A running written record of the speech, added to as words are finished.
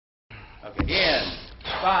Okay. In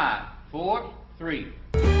 5, 4, 3.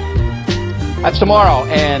 That's tomorrow,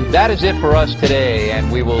 and that is it for us today.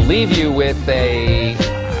 And we will leave you with a...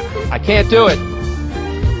 I can't do it.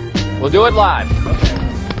 We'll do it live. Okay.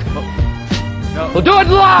 No. We'll do it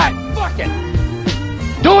live. Fuck it.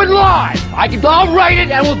 Do it live. I'll write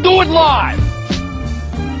it, and we'll do it live.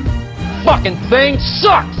 Fucking thing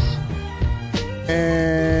sucks.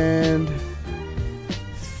 And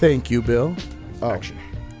thank you, Bill. Action.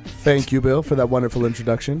 Thank you, Bill, for that wonderful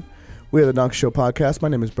introduction. We are the Donkey Show Podcast. My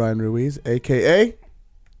name is Brian Ruiz, a.k.a.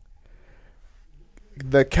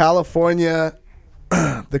 the California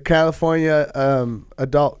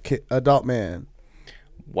adult man.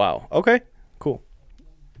 Wow. Okay.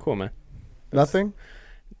 Cool, man. Nothing?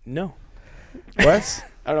 No. What?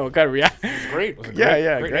 I don't know what kind of reaction. It's great. Great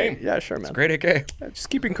name. Yeah, sure, man. It's great, AK. Just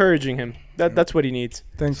keep encouraging him. That's what he needs.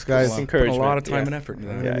 Thanks, guys. Just Put a encouragement. lot of time and effort into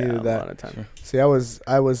that. I needed a that. lot of time. See, I was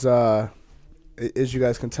as you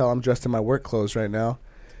guys can tell, I'm dressed in my work clothes right now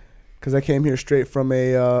because I came here straight from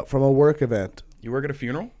a work event. You work at a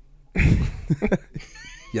funeral?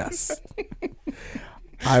 Yes.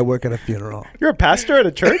 I work at a funeral. You're a pastor at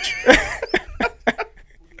a church?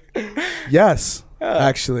 Yes,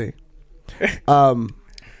 actually.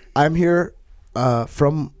 I'm here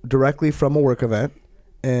directly from a work event,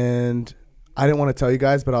 and I didn't want to tell you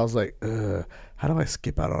guys, but I was like, how do I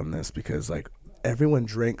skip out on this? Because like everyone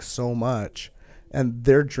drank so much, and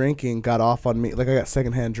their drinking got off on me. Like I got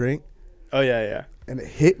secondhand drink. Oh, yeah. And it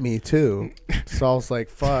hit me too. So I was like,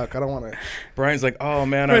 fuck, I don't want to. Brian's like, oh,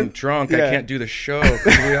 man, I'm drunk. Yeah. I can't do the show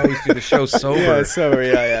because we always do the show sober. Yeah, sober.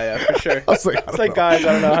 Yeah, for sure. I was like, It's like, guys,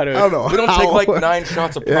 I don't know how to. I don't know. We don't take like 9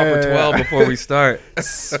 shots of proper 12 before we start.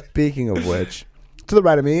 Speaking of which, to the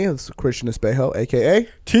right of me is Christian Espejo, a.k.a.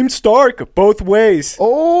 Team Stark, both ways.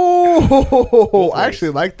 Oh, I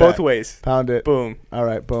actually like that. Both ways. Pound it. Boom. All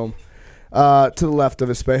right, boom. To the left of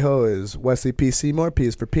Espejo is Wesley P. Seymour, P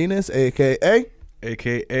is for penis, a.k.a.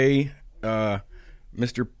 AKA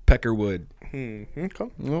Mr. Peckerwood.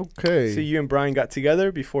 Okay. See, you and Brian got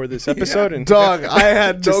together before this episode, and Dog, I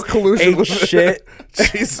had no collusion ate with shit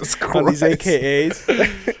Jesus on these Christ.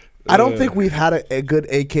 AKAs. I don't think we've had a good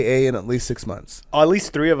AKA in at least 6 months. At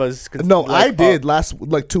least 3 of us. No, I did last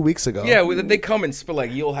 2 weeks ago. Yeah, they come and spit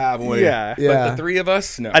like you'll have one. Yeah. But the 3 of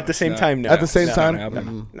us, no. At the same time, no. At the same It's time? not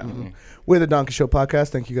gonna happen. We're the Donkey Show Podcast.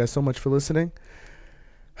 Thank you guys so much for listening.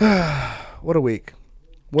 What a week.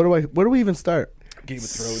 Where do we even start? Game of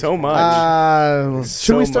Thrones. So much.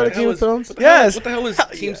 Should we start much. at Game of Thrones? Yes. What the hell is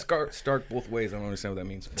Team Stark both ways? I don't understand what that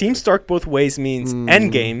means. Team Stark both ways means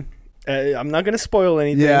Endgame. I'm not going to spoil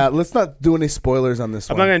anything. Yeah, let's not do any spoilers on this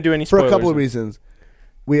one. I'm not going to do any for spoilers. a couple of reasons.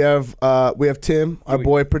 We have Tim, our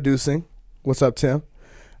boy, producing. What's up, Tim?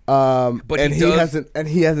 But and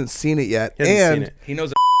he hasn't seen it yet. He hasn't seen it. He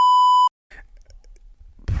knows.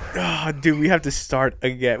 Oh, dude, we have to start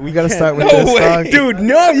again. We gotta can't- start with No this way. song. Dude,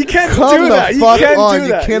 no, you can't Come do the that. You fuck can't on. do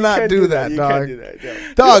You that. cannot can't do that, You dog. can't do that.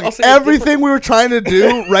 No. Dog, I'll say a everything we were trying to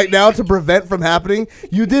do right now to prevent from happening,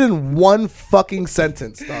 you did in one fucking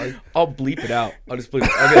sentence, dog. I'll bleep it out. I'll just bleep it.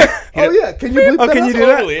 Okay. Oh, yeah. Can you bleep that can out? you do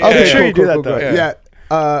that? Totally, yeah. Okay, Yeah, sure cool, you do cool, that, cool, though. cool. Yeah.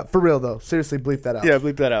 Yeah. For real, though. Seriously, bleep that out. Yeah,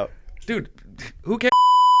 bleep that out. Dude, who cares?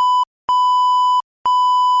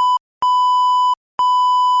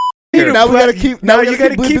 Now we gotta keep. Now you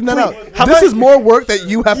gotta keep bleeping that out. How This about- is more work that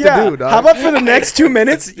you have Yeah. to do, dog. How about for the next 2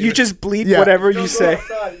 minutes, you just bleep Yeah. whatever you say?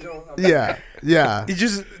 Yeah. You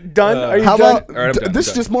just done? Are you How done? about All right, I'm done, this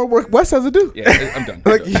I'm is just more work Wes has to do? Yeah, I'm done.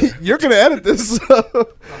 Like you're gonna edit this,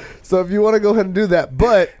 so if you want to go ahead and do that.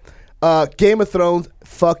 But Game of Thrones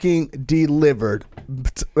fucking delivered.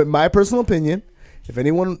 In my personal opinion, if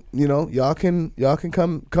anyone y'all can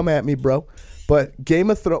come at me, bro. But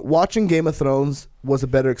watching Game of Thrones was a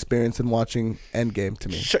better experience than watching Endgame to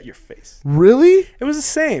me. Shut your face. Really? It was the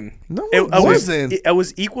same. No, it wasn't. I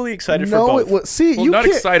was equally excited for No, both. it was. See, Well, you not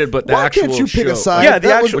can't, excited, but the why actual can't you pick show. a side? Yeah, the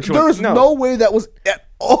That actual- there was no. no way that was at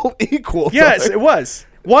all equal. Yes, dog. it was.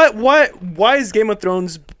 Why is Game of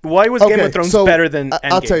Thrones? Why was Game of Thrones so better than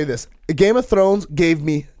I'll Endgame? tell you this. Game of Thrones gave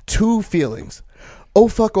me 2 feelings. Oh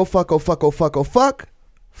fuck, oh fuck, oh fuck, oh fuck, oh fuck.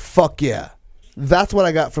 Fuck yeah. That's what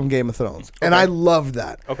I got from Game of Thrones. And I loved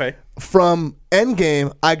that. Okay. From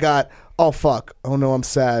Endgame, I got, oh fuck, oh no, I'm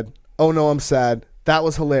sad. Oh no, I'm sad. That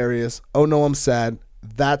was hilarious. Oh no, I'm sad.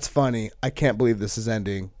 That's funny. I can't believe this is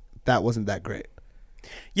ending. That wasn't that great.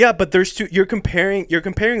 Yeah, but there's two. You're comparing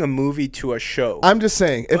a movie to a show. I'm just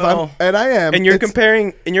saying, and I am, and you're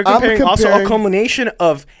comparing also a comparing- culmination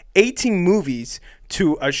of 18 movies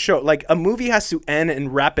to a show. Like a movie has to end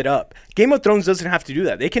and wrap it up. Game of Thrones doesn't have to do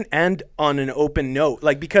that. They can end on an open note,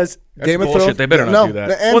 like because Game of bullshit. Thrones. They better not do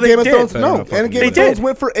that. And Well, they Game of did. Thrones, Better no, not fucking and do Game of that. Thrones They did.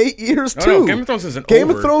 went for 8 years No, too. no, Game of Thrones isn't Game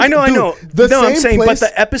over. of Thrones. I know, dude, the no, I'm same saying, place- but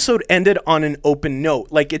the episode ended on an open note.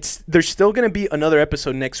 Like there's still gonna be another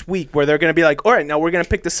episode next week where they're gonna be like, all right, now we're gonna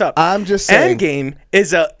pick this up. I'm just saying. Endgame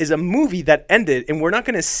is a movie that ended, and we're not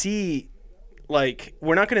gonna see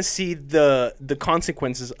the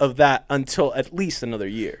consequences of that until at least another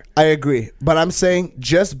year. I agree, but I'm saying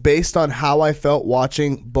just based on how I felt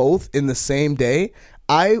watching both in the same day,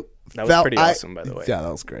 That was pretty awesome, by the way. Yeah,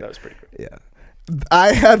 that was great. That was pretty great. Yeah,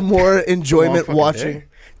 I had more enjoyment fucking watching. day.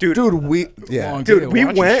 Dude, Long we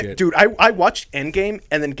watching shit. Dude, I watched Endgame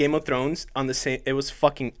and then Game of Thrones on the same. It was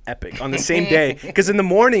fucking epic on the same day. Because in the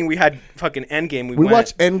morning we had fucking Endgame. we went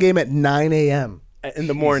watched Endgame at 9 a.m. in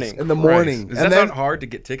the morning. in the morning, Is and that then not hard to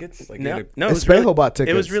get tickets? Like, No, you no, Espejo it was really, bought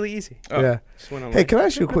It was tickets. really easy. yeah. Just went Hey, online. can I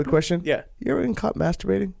ask you a quick question? Yeah. You ever been caught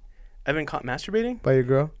masturbating I've been caught masturbating. by your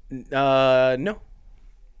girl? No,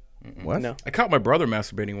 What? no. I caught my brother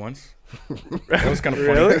masturbating once. That was kind of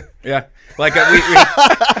funny. Really? Yeah. Like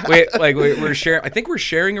we were sharing. I think we're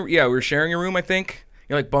sharing. We were sharing a room. I think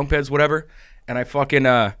like bunk beds, whatever. And I fucking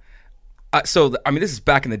this is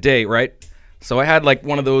back in the day, right? So I had like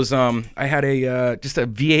one of those. I had a just a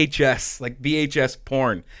VHS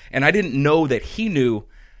porn, and I didn't know that he knew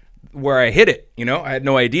where I hid it. I had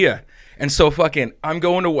no idea. And so fucking, I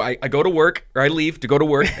go to work, or I leave to go to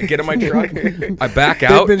work. I get in my truck, I back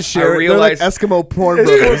out. They've been sharing. They're like Eskimo porn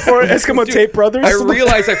brothers. Eskimo tape brothers. I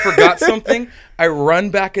realize I forgot something. I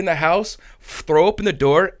run back in the house, throw open the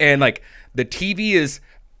door, and like the TV is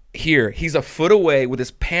here. He's a foot away with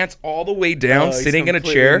his pants all the way down, he's sitting in a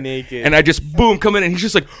completely chair. naked. And I just boom come in, and he's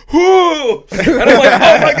just like, whoo! And I'm like,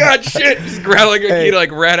 oh my god, shit! Just growling like he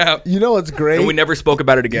like ran out. You know what's great? And we never spoke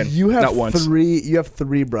about it again. You have not once. three. You have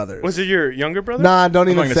three brothers. Was it your younger brother? Nah, don't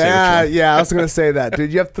not even gonna say say which that. one. Yeah, I was gonna say that,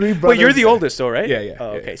 dude. You have three brothers. Wait, you're the oldest, though, right? Yeah, yeah,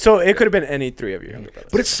 Oh, yeah, okay, yeah. so it could have been any three of your younger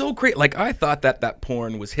brothers. But it's so great. Like I thought that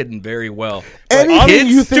porn was hidden very well. Anything kids,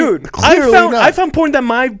 you think, dude, clearly not. I found porn that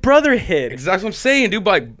my brother hid. That's what I'm saying, dude.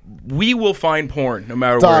 But like, we will find porn no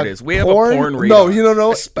matter Dog, where it is. We have porn? a porn radar. No, you don't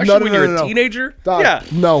know. Especially No, no, when no, you're no, a no. teenager. Dog, Yeah.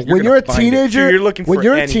 No, You're when you're a gonna find it. teenager, You're looking when for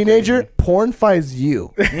you're a anything. teenager, porn finds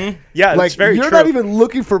you. Yeah, Like that's very you're true. not even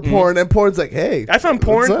looking for porn, and porn's like, hey. I found what's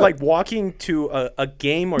porn up? like walking to a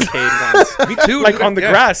game arcade once. Me too. Like dude. on the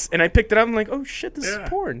Yeah. grass, and I picked it up. I'm like, oh shit, this Yeah. is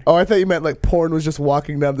porn. Oh, I thought you meant like porn was just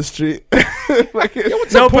walking down the street. Like,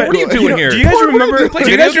 What's up, porn? What are you doing here? Do you guys Porn, what are you remember? doing? Do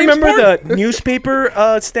Play you guys video games, remember the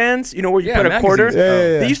newspaper stands? You know where you Yeah, put a quarter. magazines.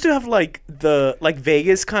 Yeah. They used to have like the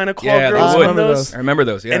Vegas kind of call Yeah, girls they would. on those. I remember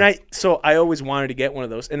those. Yeah. And I always wanted to get one of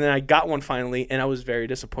those, and then I got one finally, and I was very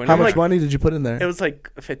disappointed. How I'm much like, money did you put in there? It was like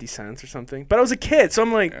 50 cents or something, but I was a kid, so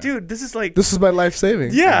I'm like, dude, this is like, This is my life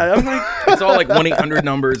saving. yeah. I'm like, it's all like 1-800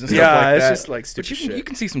 numbers and stuff Yeah, like it's that. just, like, But stupid you shit.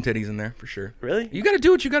 can see some titties in there for sure. Really? You got to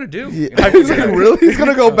do what you got to do. Yeah. You know? He's like, really? He's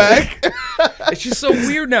gonna go back? It's just so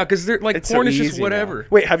weird now because they're like It's so porn is just easy now. whatever.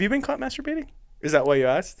 Wait, have you been caught masturbating? Is that why you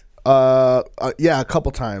asked? Yeah, a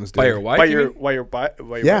couple times. Dude. By your wife? By you your mean? while your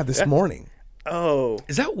Yeah, this morning. Oh,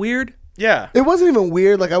 Is that weird? yeah. It wasn't even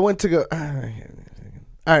weird. Like I went to go.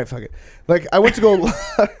 All right, fuck it. Like I went to go.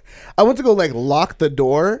 I went to go like lock the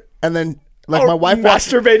door, and then like my wife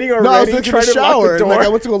masturbating already. No, I was like in trying the to lock shower. the And, like door. I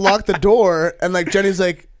went to go lock the door, and like Jenny's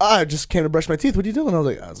like, I just came to brush my teeth. What are you doing? I was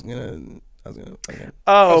like, I was gonna. Okay.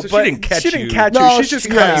 Oh, so she but didn't catch she didn't you. catch No, you. She she- just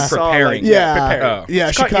yeah. kind of saw, Preparing. like, Yeah, prepared. yeah.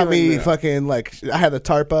 She She caught caught you me in the- fucking like I had the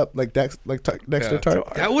tarp up, like Dexter Yeah.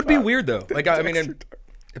 tarp. That would be weird though. Like I mean,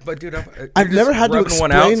 but dude, I've never had to rubbing explain.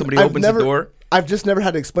 one out. Somebody opens the door. I've just never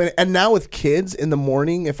had to explain it. And now with kids in the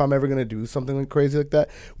morning, if I'm ever gonna do something like crazy like that,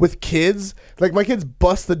 with kids, like my kids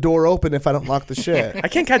bust the door open if I don't lock the shit. I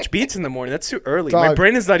can't catch beats in the morning. That's too early. My Dog,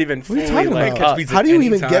 brain is not even What are fully you talking like. about? up. beats How do you any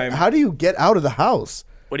even time. get? How do you get out of the house?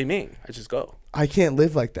 What do you mean? I just go. I can't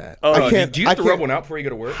live like that. Oh, I can't. Do you have to I rub can't one out before you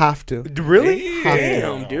go to work? Have to. Really?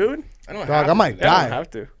 Damn. Damn, dude. I don't Dog, have I might to. I die. don't have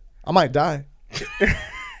to. I might die.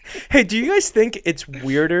 Hey, do you guys think it's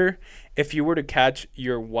weirder if you were to catch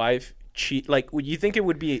your wife cheat? Like, would you think it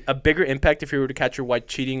would be a bigger impact if you were to catch your wife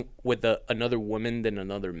cheating with another woman than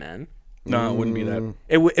another man? No, it wouldn't be that.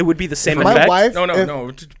 It would be the same My effect. wife. No, if- no,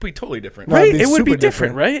 it'd be totally different. No, Right? it'd be It would be super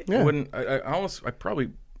different, right? Yeah. I wouldn't. I probably.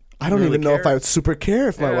 I don't really even know if care. I would super care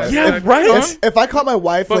if my Yeah. wife. Yeah, If- right? If I caught my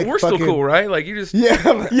wife, But like we're fucking, still cool, right? Like you just.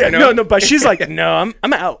 Yeah. Yeah, You know? no, but she's like, no,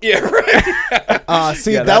 I'm out. Yeah, right.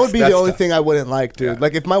 See, Yeah, that would be the that's only tough. thing I wouldn't like, dude. Yeah.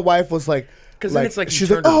 Like if my wife was like, 'Cause then it's like you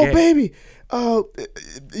she's like, turned her oh gay." baby, oh,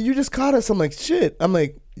 you just caught us. I'm like, shit. I'm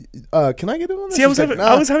like, Can I get in on this? See, I She's like,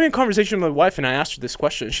 was having a conversation with my wife, and I asked her this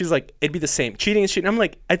question. She's like, "It'd be the same. Cheating is cheating." I'm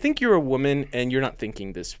like, "I think you're a woman, and you're not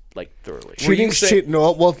thinking this like thoroughly." cheating's cheat.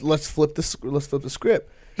 No, well, let's flip the script.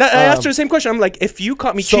 I asked her the same question. I'm like, if you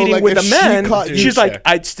caught me so, cheating like, with if a she man, caught you- she's like, Check.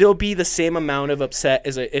 I'd still be the same amount of upset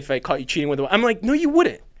as if I caught you cheating with a woman. I'm like, no, you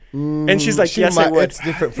wouldn't. And she's like, she yes, I might- would. it's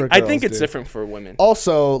different for I girls, think it's dude. different for women.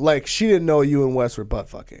 Also, like, she didn't know you and Wes were butt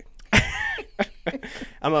fucking.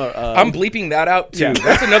 I'm bleeping that out too. Yeah.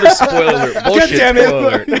 That's another spoiler alert. Bullshit damn it.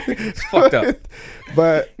 spoiler alert. It's fucked up.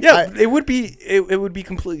 But Yeah, it would be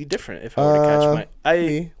completely different if I were to catch my.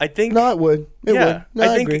 me. I think. No, it would. It yeah, would. No,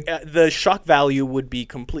 I think agree. The shock value would be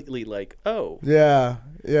completely like, oh, Yeah.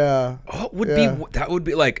 Oh, Yeah. that would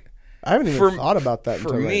be like I haven't even thought about that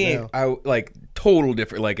for until me. right now. I like total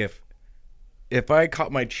different. Like if I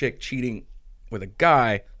caught my chick cheating with a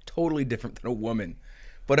guy, totally different than a woman.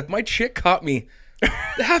 But if my chick caught me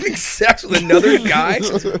having sex with another guy,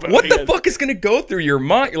 what the fuck is gonna go through your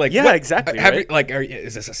mind? You're like, Yeah, what? exactly, Have right? you, like,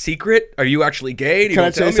 is this a secret? Are you actually gay? Do you Can I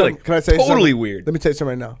want to tell you tell me? something? Like, Can I say totally something? weird. Let me tell you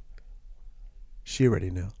something right now. She already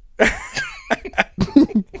knew.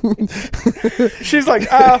 she's like,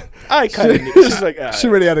 I kind of knew. She's like, She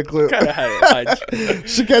already had a clue. kind of had a hunch.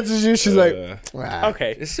 She catches you. She's like, "Ah."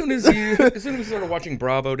 Okay. As soon as we started watching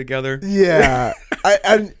Bravo together, Yeah,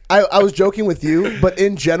 I was joking with you, but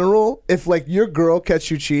in general, if like your girl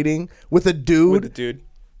catch you cheating with a dude, With the dude.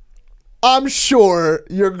 I'm sure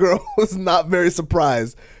your girl was not very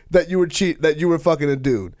surprised that you were fucking a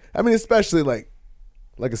dude. I mean, especially like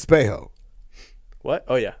Espejo. What?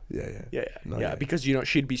 Oh yeah. Yeah. No, yeah. Because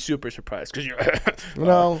she'd be super surprised because you're.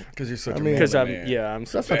 No, because you're such I a mean- manly Because man. I'm.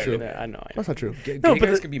 So That's not bad. true. Yeah, I know. that's not true. Gay No, but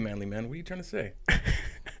guys the- can be manly, man. What are you trying to say?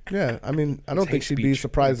 Yeah, I mean, I don't think hate she'd be speech.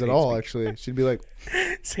 surprised It's at hate all. speech. Actually, she'd be like,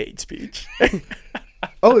 It's hate speech.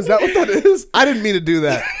 "Oh, is that what that is? I didn't mean to do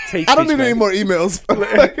that. hate I don't speech, need any man. more emails."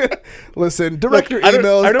 Listen, direct your I don't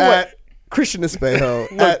emails know at Christian Espejo.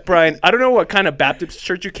 Look, Brian, I don't know what kind of Baptist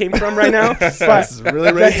church you came from right now, but This is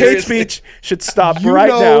really that hate racist. speech should stop You right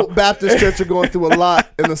know, now. Baptist church are going through a lot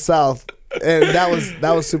in the South, and that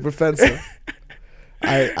was super offensive.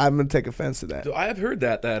 I'm gonna take offense to that. So I have heard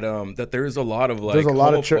that there's a lot of like There's a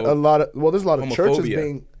lot of churches homophobia.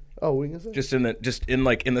 being. Oh, what are you gonna say? just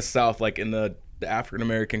in the South, like in the African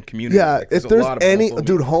American community. Yeah, like, if a there's lot of any homophobia.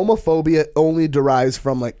 dude, homophobia only derives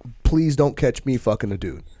from like, please don't catch me fucking a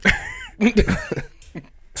dude.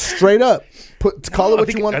 Straight up, call it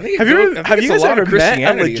what you want. Have you guys ever met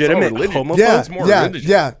a legitimate homophobe? Yeah, It's more yeah, religion.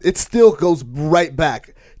 yeah. It still goes right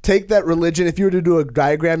back. Take that religion. If you were to do a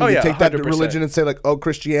diagram, Oh, you yeah, take that 100%. religion and say like, oh,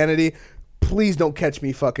 Christianity. Please don't catch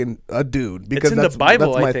me fucking a dude because It's in the that's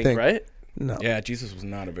Bible, that's my I think, thing. right? No. Yeah, Jesus was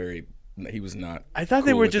not a very. He was not. I thought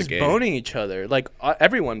they cool were with the just gay. boning each other, like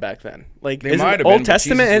everyone back then. Like, They isn't might have Old been, but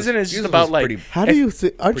Testament Jesus was- isn't it just Jesus about was like pretty- How do you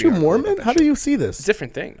see? Aren't pretty you hardcore Mormon? with How that do you see it's a this?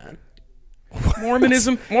 different thing, man.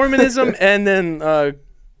 Mormonism, and then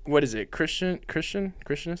what is it? Christianism?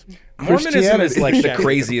 Mormonism is like the Christianity.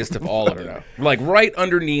 craziest of all of them. Like right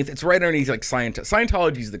underneath, it's right underneath like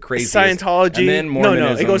Scientology is the craziest. Scientology. And then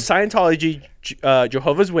Mormonism. No, it goes Scientology,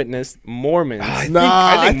 Jehovah's Witness, Mormons.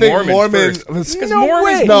 I think Mormon. Because No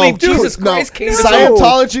Mormons way. believe dude, Jesus Christ came.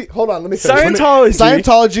 Scientology. Hold on, let me finish.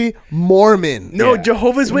 Scientology, Mormon. No, Yeah.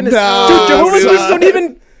 Jehovah's Witness. No, Dude, Jehovah's dude. Witnesses don't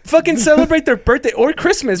even fucking celebrate their birthday or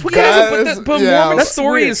Christmas. What Yeah, That is- but yeah, Mormon that's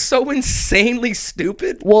story weird. is so insanely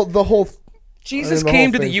stupid. Well, the whole. Jesus I mean, the came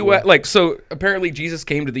whole to the thing's U.S. weird. Like, so apparently Jesus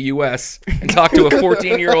came to the U.S. and talked to a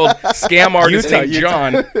 14-year-old scam artist named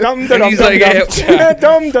John. Dum, And he's like, hey,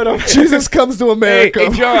 Jesus comes to hey, America.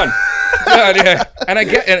 hey, John. Yeah.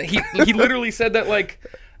 And he literally said that like,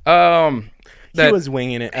 He that was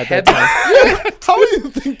winging it at that heaven, time. How do you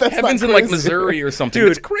think that's heaven's not in like crazy? Missouri or something.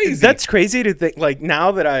 Dude, It's crazy. That's crazy to think. Like now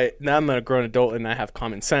I'm a grown adult and I have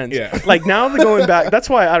common sense. Yeah. Like now they're going back. That's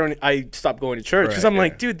why I stopped going to church because Right, I'm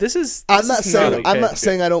like, dude, this is. I'm this not is saying okay. I'm not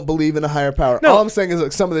saying I don't believe in a higher power. No. All I'm saying is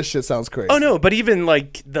like some of this shit sounds crazy. Oh no, but even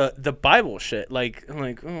like the Bible shit, like I'm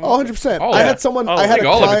like, Oh, 100%. Oh, I yeah. had someone. Oh, I I had think a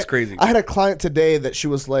all of client, it's crazy. I had a client today that she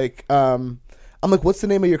was like, I'm like, what's the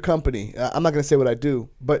name of your company? I'm not gonna say what I do,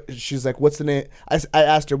 but she's like, what's the name? I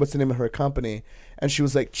asked her what's the name of her company, and she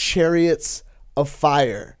was like, Chariots of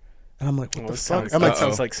Fire. And I'm like, what the fuck? sounds, I'm like,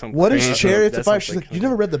 sounds like some. what is crazy- Chariots that of Fire? sounds She's like, like you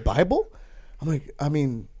never read the Bible? I'm like, I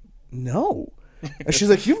mean, no. And she's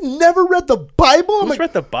like, you've never read the Bible? I'm Who's like,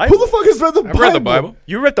 read the Bible? Who the fuck has read the Bible? I've read the Bible.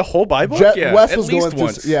 You read the whole Bible? Jet, Yeah, Wes at was least going through.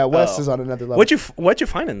 once. Yeah, Wes Oh. is on another level. What you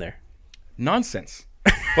find in there? Nonsense.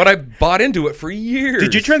 but I bought into it for years.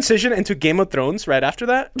 Did you transition into Game of Thrones right after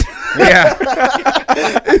that? Yeah.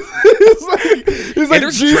 He's Hey,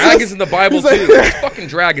 there's dragons in the Bible too. There's fucking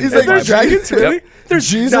dragons. He's in like, the there's Bible. dragons? Really? Yep. There's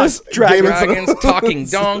Jesus, not dragons. Dragons, talking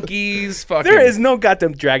donkeys. Fucking. There is no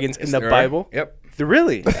goddamn dragons in the There are. Bible. Yep.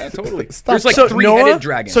 Really? Yeah, totally. There's like So 3-headed Noah,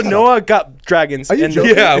 dragons. so Noah got dragons. Are you and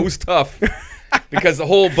joking? Yeah, it was tough because the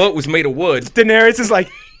whole boat was made of wood. Daenerys is like,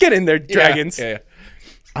 get in there, Yeah, dragons. Yeah.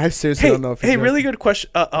 I seriously Hey, don't know if hey, you're really joking. good question.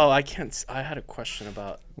 I can't. I had a question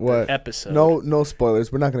about What the episode. No spoilers.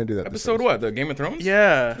 We're not gonna do that. Episode what? The Game of Thrones?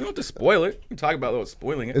 Yeah. You don't have to spoil it. You can talk about it without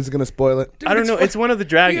spoiling it. Is it gonna spoil it? Dude, I don't know. fun. It's one of the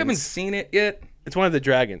You haven't dragons. seen it yet. It's one of the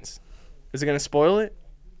dragons. Is it gonna spoil it?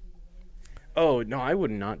 Oh no, I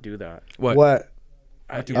would not do that. What?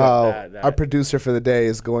 I do Oh, that. our producer for the day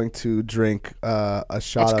is going to drink a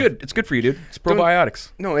shot. It's of, good. It's good for you, dude. It's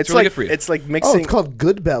probiotics. No, it's really like good for you. it's like Oh, mixing. it's called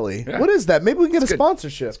Good Belly. Yeah. What is that? Maybe we can get a good.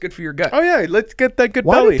 sponsorship. It's good for your gut. Oh yeah, let's get that good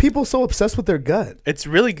Why belly. are people so obsessed with their gut? It's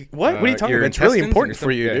really what are you talking your about? It's really intestines important and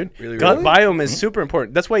for you, your dude. stomach? Yeah, really, Gut really. biome is super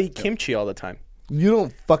important. That's why I eat kimchi all the time. You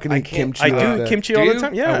don't fucking eat can't- kimchi. I like do that. kimchi Do all the you?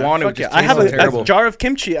 time. Yeah, I want to, fuck it just yeah. I have tastes a terrible. jar of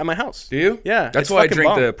kimchi at my house. Do you? Yeah, That's it's why I fucking drink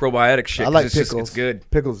bomb. the probiotic shit. I like 'cause it's pickles. It's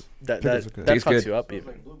good. Pickles. That Pickles are good. that Tastes fucks good. you up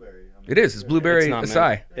even. It is. It's blueberry It's not, man.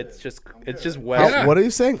 acai. It's just How- West. Yeah. What are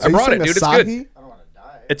you saying? I Are you brought it, saying dude. It's good. Asahi?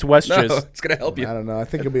 It's West No, Jizz. it's gonna help you. I don't know. I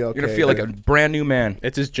think you'll be okay. You're gonna feel like a brand new man.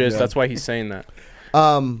 It's his jizz. That's why he's saying that.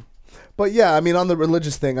 But yeah, I mean, on the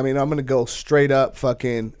religious thing, I mean, I'm gonna go straight up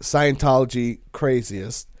fucking Scientology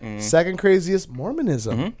craziest. Second craziest,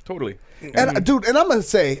 Mormonism. Totally. And dude, and I'm gonna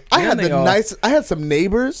say, I had they the all- nice. I had some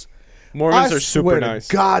neighbors. Mormons I are super swear nice.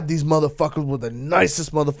 to God, these motherfuckers were the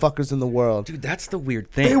nicest motherfuckers in the world. Dude, that's the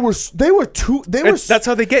weird thing. They were too. They were. That's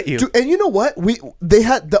how they get you. Dude, and you know what? They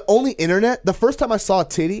had the only internet. The first time I saw a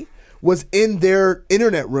titty was in their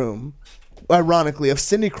internet room, ironically, of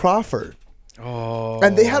Cindy Crawford. Oh.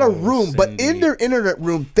 And they had a room, but in Cindy. their internet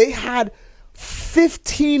room, they had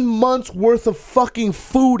 15 months worth of fucking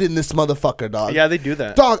food in this motherfucker, dog. Yeah, they do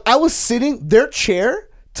that. Dog, I was sitting their chair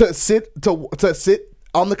to sit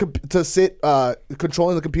on the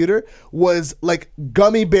controlling the computer was like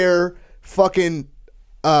gummy bear fucking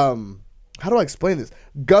how do I explain this?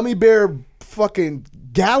 Gummy bear fucking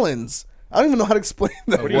gallons. I don't even know how to explain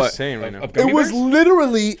that. What are you saying right now? Of gummy It was bears?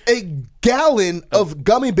 literally a gallon of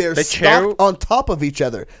gummy bears The chair- stacked on top of each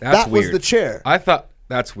other. That's that was weird. the chair. I thought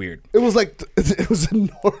that's weird. It was like it was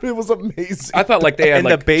enormous. It was amazing. I thought like they had In the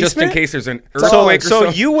like just in basement? case there's an So, earthquake or so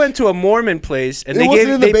something. you went to a Mormon place and It they wasn't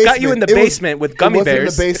in the got you in the basement. It was- basement with gummy it wasn't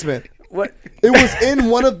bears. in the basement. What? It was in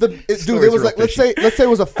one of the dude. It Story's was real like let's fishy. say it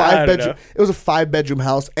was a I five don't bedroom. know. It was a 5-bedroom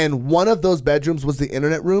house, and one of those bedrooms was the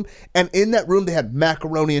internet room. And in that room, they had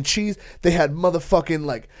macaroni and cheese. They had motherfucking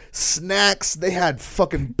like snacks. They had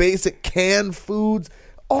fucking basic canned foods.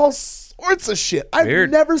 All sorts of shit. I've Weird.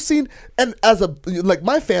 never seen. And as a like,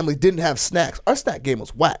 my family didn't have snacks. Our snack game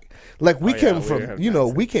was whack. Like we yeah, came we from, have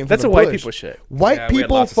we came from. That's the a white bush. people shit. White Yeah, we had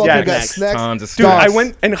people lots of fucking snacks. got Snacks, snacks. tons of Dude, snacks. I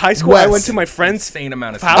went in high school. I Wes. went to my friend's Insane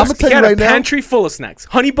amount of house. snacks. I'ma tell He you had right a now- pantry full of snacks.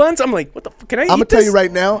 Honey buns. I'm like, what the fuck? Can I eat I'm gonna this? tell you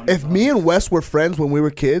right now, if me and Wes were friends when we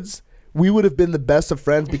were kids, we would have been the best of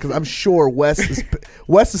friends because I'm sure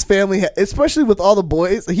Wes's family, especially with all the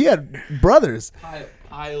boys, he had brothers.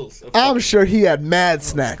 Piles of I'm sure he had mad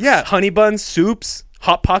snacks. Yeah, honey buns, soups,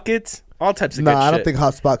 hot pockets, all types of No, good I don't shit. think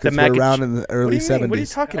Hot Pockets The were mac and around che- in the What do early you mean? 70s. What are you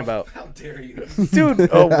talking about, How dare you? dude?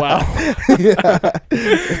 Oh wow,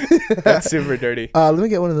 that's super dirty. Let me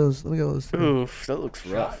get one of those. Oof, that looks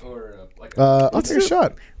rough. Or like I'll take a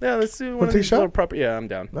shot. Yeah, let's do one Wanna of take a these shot? little proper. Yeah, I'm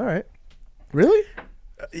down. All right. Really?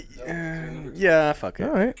 Yeah, fuck it.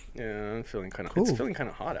 All right. Yeah, I'm feeling kind of. Cool. It's feeling kind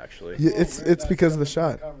of hot actually. Yeah, it's because of the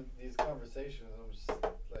shot. These conversations, I'm just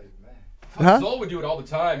like, man. Huh? Zol would do it all the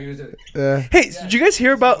time. He was Hey, did you guys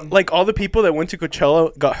hear about like all the people that went to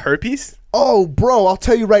Coachella got herpes? Oh, bro, I'll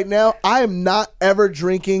tell you right now, I am not ever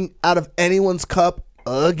drinking out of anyone's cup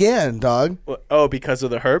again, dog. Oh, because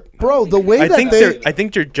of the herp? Bro, the way I that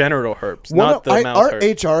think they're genital herpes, One not of- the mouse our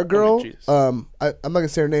herp. HR girl, Jesus. I'm not gonna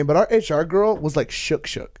say her name, but our HR girl was like shook.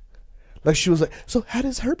 Like she was like, so how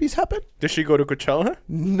does herpes happen? Did she go to Coachella?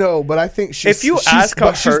 No, but I think she's. If you she's, ask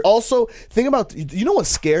but her- she's also think about. You know what's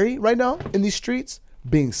scary right now in these streets?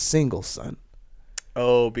 Being single, son.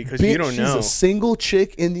 Oh, because you don't she's know. a single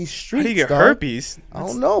chick in these How streets. do you get dog. herpes? I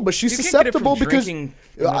don't know, but she's You can't get it susceptible from because drinking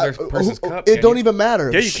another person's cup, it can don't you? even matter.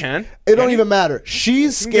 Yeah, you can. It don't Can you? even matter.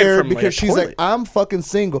 She's can get it scared from, like, because a she's like, toilet. I'm fucking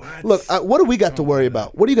single. Look, what do we got to worry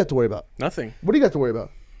about? What do you got to worry about? Nothing. What do you got to worry about?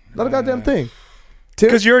 Not a goddamn thing. Tim,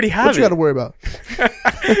 'Cause you already have What you it. got to worry about?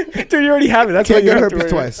 Dude, you already have it. That's why Can't you get have to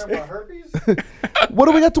herpes worry. twice. About herpes? What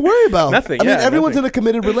do we got to worry about? Nothing, I mean, yeah, everyone's nothing. in a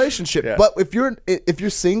committed relationship, Yeah. but if you're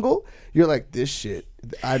single, you're like, this shit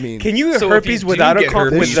I mean, Can you get So if herpes you do without a get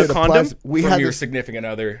condom? herpes, With this the shit condom? applies- We from had your this. significant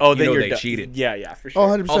other, Oh, you then know you're they done. cheated. Yeah, for Oh, sure.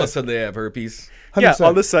 100%. All of a sudden they have herpes. Yeah, 100%.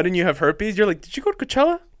 all of a sudden you have herpes. You're like, did you go to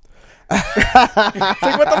Coachella? It's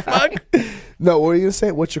like, what the fuck? No, what were you gonna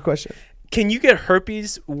say? What's your question? Can you get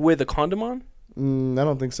herpes with a condom on? I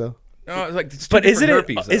don't think so. No, it's like it's two But isn't different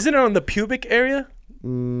it? herpes, though. Isn't it on the pubic area?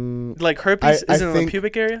 Like herpes I isn't on the think-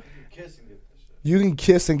 pubic area? You can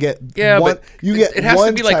kiss and get Yeah, one. but You get it has one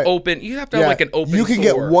to be like type- open. You have to have Yeah, like an open. You can sore.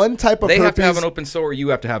 get one type of They herpes. have to have an open sore. You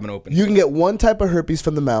have to have an open. You can get one type of herpes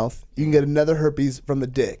from the mouth. You can get another herpes from the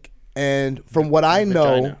dick. And from what I know,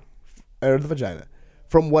 vagina. or the vagina,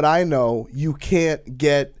 from what I know, you can't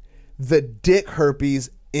get the dick herpes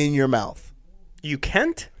in your mouth. You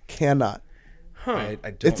can't? Cannot. I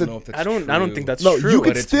It's don't a- know if that's I don't true. think that's No, true. you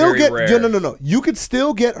could but it's still very get rare. no. You could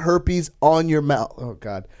still get herpes on your mouth. Oh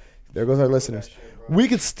God, there goes our listeners. We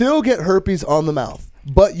could still get herpes on the mouth,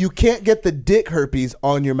 but you can't get the dick herpes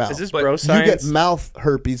on your mouth. Is this But bro you science? get mouth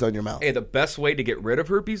herpes on your mouth. Hey, the best way to get rid of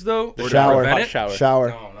herpes though, or shower. to prevent Hot it, shower. Shower.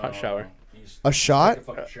 Hot shower. A shot?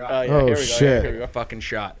 fucking shot. Yeah, Oh, here we go. shit. Here we go. Fucking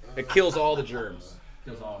shot. It kills all the germs.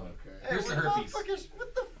 Kills all of them. Here's the herpes.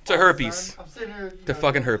 What the It's a herpes. son? I'm sitting here. The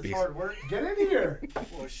fucking herpes. Hard work. Get in here.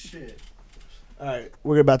 Oh shit. All right,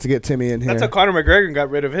 we're about to get Timmy in here. That's how Connor McGregor got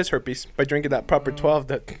rid of his herpes by drinking that proper 12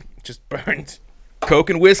 that just burned. Coke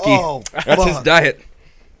and whiskey. Oh, That's his fuck. diet.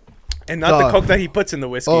 And not Dog. the coke that he puts in the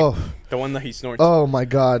whiskey. Oh. The one that he snorts. Oh my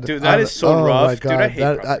God, Dude, that is so oh rough. My Dude, God. I hate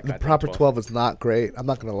that, proper the goddamn proper 12. 12 is not great. I'm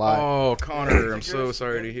not gonna lie. Oh, Connor, I'm so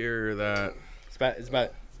sorry to hear that. It's bad. It's bad.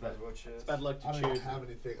 It's bad luck I to don't cheers. even have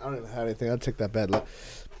anything. I don't even have anything. I'll take that bad luck.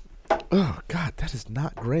 Oh God, that is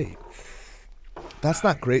not great. That's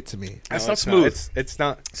not great to me. That's No, not it's smooth. It's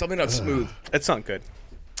not. Something not smooth. It's not good.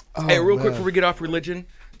 Oh, Hey, real quick man. before we get off religion,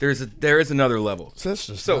 there is another level. That's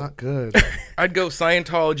just So- not good. I'd go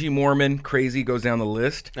Scientology, Mormon, crazy goes down the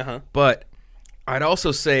list. Uh-huh. But I'd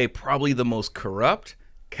also say probably the most corrupt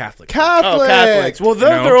Catholic. Catholic. Oh, Catholics. Well,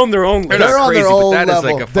 they're No. they're on their own. They're list. They're not on crazy, their but own that is level.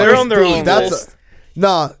 like a They're fucking on their own That's list.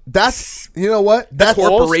 that's you know what? That's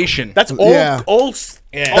corporation. That's old. Yeah. Old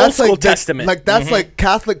That's school like testament. Like that's like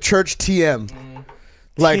Catholic Church TM.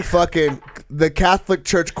 Like fucking the Catholic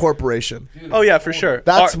Church Corporation. oh yeah, for sure.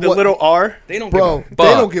 That's the what- little R. They don't Bro, give a they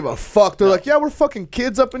fuck. don't give a fuck. They're like, yeah, we're fucking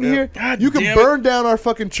kids up in here. God You can damn it. burn down our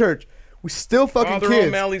fucking church. We still fucking Father kids.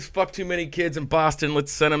 O'Malley's fucked too many kids in Boston.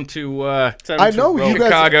 Let's send them to Send I them to know Rome. you guys.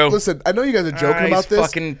 Chicago. Listen, I know you guys are joking he's about this.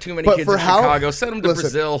 fucking too many but kids for in Chicago. Send them to listen,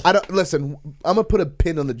 Brazil. I don't listen. I'm gonna put a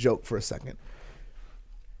pin on the joke for a second.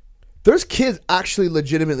 There's kids actually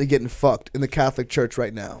legitimately getting fucked in the Catholic Church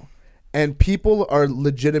right now, and people are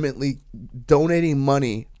legitimately donating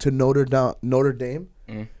money to Notre Dame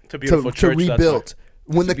It's a beautiful to church. that's rebuild.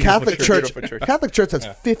 When the beautiful Catholic church. Church, Beautiful church. Catholic Church has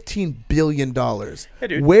 $15 billion. Hey,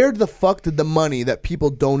 dude. Where the fuck did the money that people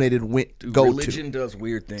donated go religion to? does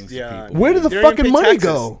weird things Yeah. to people. Where did the They don't even fucking pay money taxes.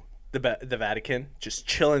 go? The Vatican just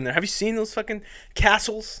chilling there. Have you seen those fucking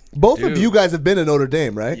castles? Both of Dude. you guys have been to Notre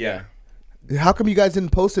Dame, right? Yeah. How come you guys didn't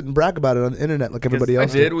post it and brag about it on the internet like everybody I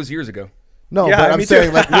else did. It was years ago. No, Yeah, but I'm me saying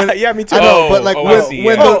too. like when, Yeah, me too. I know, Oh, but like oh, I when, see,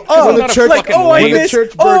 when yeah. the, when the not a church fucking oh, I when the missed.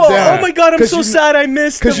 church burned down. Oh my god, I'm 'Cause so you- sad. I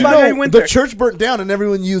missed the Because you fucking know winter. the church burnt down and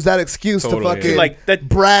everyone used that excuse Totally, to fucking yeah. Like, that-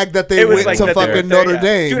 brag that they It was went like to that they were fucking there, Notre yeah.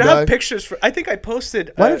 Dame. Dude, I have dog. pictures for. I think I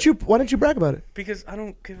posted. Why don't you brag about it? Because I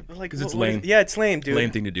don't give like. 'Cause it's what is- lame. Yeah, it's lame, dude.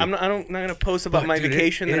 Lame thing to do. I'm not gonna post about my Dude,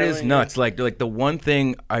 vacation. It that I is went- nuts. Like the one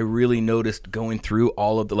thing I really noticed going through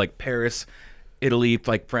all of the like Paris, Italy,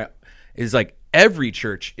 like is like every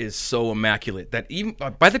church is so immaculate that even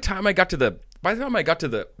by the time I got to the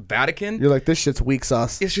Vatican, You're like, this shit's weak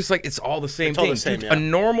sauce. it's just like it's all the same It's all thing. the same, Dude, yeah. A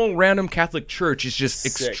normal random Catholic church is just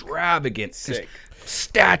Sick. extravagant. Sick. Just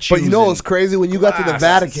statues. But you know and what's crazy? When you got to the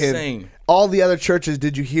glass. It's Vatican, insane. all the other churches,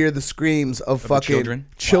 did you hear the screams of fucking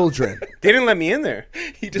children? They didn't let me in there.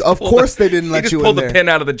 He just Of pulled course they didn't let he just you in pulled there. the pin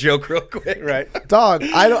out of the joke real quick. Right. Dog,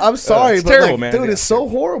 I'm sorry, it's but terrible, like, man. dude, Yeah, it's so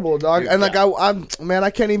horrible, dog. And like, I'm man,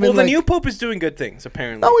 I can't even. Well, the like, new pope is doing good things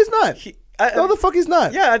apparently. no, he's not. No, No, the fuck he's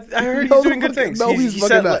not. Yeah, I heard No, he's the doing good fuck- things. No, he's he fucking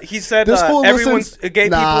said, not. He said This fool everyone's listens- gay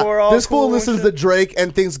nah, people are all This fool cool and listens shit. to Drake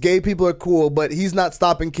and thinks gay people are cool, but he's not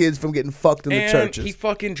stopping kids from getting fucked in the And churches. he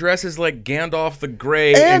fucking dresses like Gandalf the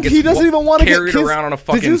Grey, And gets he doesn't even wanna get carried kids- around on a Did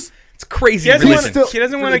fucking. you- It's crazy. He doesn't religion. want to. He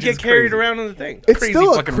doesn't want to Religion's get carried crazy. around on the thing. it's crazy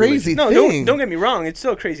still a fucking crazy No, thing. don't get me wrong. It's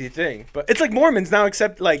still a crazy thing, but it's like Mormons now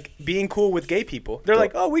accept like being cool with gay people. They're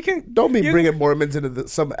like, oh, we can. Don't be you- bringing Mormons into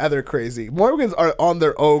some other crazy. Mormons are on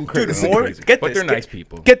their own crazy. Dude, crazy. get But this. they're get- nice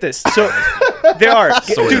people. Get this. So they are,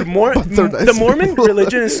 dude. they're nice The Mormon people.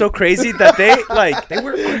 religion is so crazy that they like. They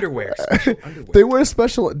wear underwear. Special underwear. They wear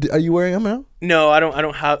special. Are you wearing them now? No, I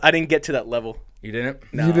don't have. I didn't get to that level. You didn't?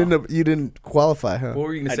 No. You didn't qualify, huh? What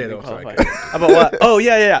were you gonna I say didn't though? Sorry. qualify. About what? Oh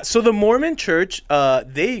yeah. So the Mormon Church,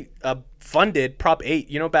 they funded Prop 8.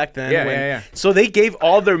 You know, back then. Yeah. So they gave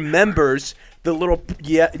all their members the little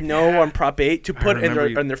on Prop 8 to put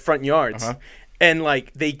in their front yards. Uh-huh. And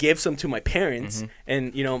like they gave some to my parents,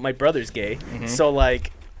 and you know my brother's gay,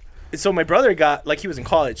 so my brother got, like, he was in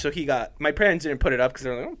college, so he got, my parents didn't put it up because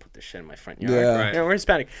they're like, I don't put this shit in my front yard. Yeah. Right. You know, we're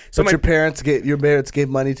Hispanic. So But your parents gave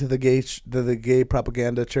money to the gay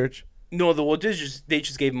propaganda church. No, they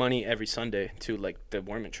just gave money every Sunday to like the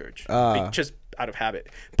Mormon church, just out of habit.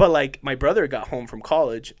 But like my brother got home from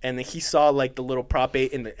college and then he saw like the little Prop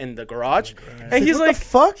 8 in the garage, and he's what like, the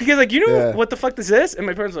fuck? He's like, you know Yeah. what the fuck this is? And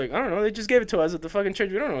my parents were like, I don't know. They just gave it to us at the fucking church.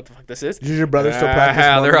 We don't know what the fuck this is. Did your brother still practice?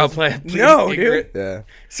 They're all Mormonism? playing. No, dude. Yeah.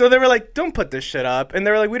 So they were like, don't put this shit up, and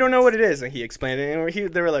they were like, we don't know what it is, and he explained it,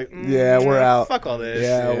 and they were like, Yeah, we're out. Fuck all this.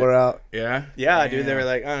 Yeah, we're out. Yeah. Yeah, dude. They were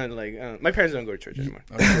like, my parents don't go to church anymore.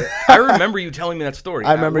 I remember you telling me that story.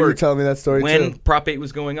 I at remember you work telling me that story when too. Prop 8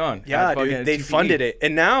 was going on. Yeah, At fucking dude, they TPE. funded it,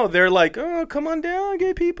 and now they're like, "Oh, come on down,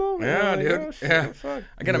 gay people." Yeah, Like, dude. oh, shit, Yeah. fuck.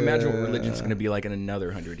 I can imagine what religion's going to be like in another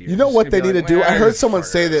 100 years. You know what It's they gonna need be to like, do? I "Well, heard someone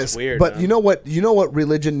say this, weird, but man. you know what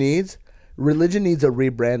religion needs? Religion needs a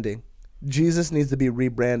rebranding. Jesus needs to be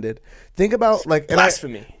rebranded. Think about like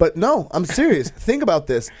Blasphemy. But no, I'm serious. Think about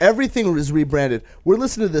this. Everything is rebranded. We're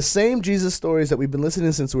listening to the same Jesus stories that we've been listening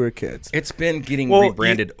to since we were kids. It's been getting Well,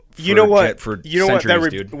 rebranded. You know what? For You know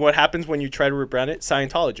centuries, dude. what happens when you try to rebrand it?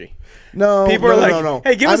 Scientology. No, People no, are like, no.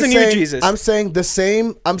 "Hey, give us I'm a new saying- Jesus." I'm saying the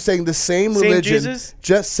same religion. Jesus?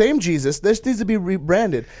 Just same Jesus. This needs to be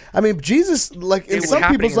rebranded. I mean, Jesus, like in It's some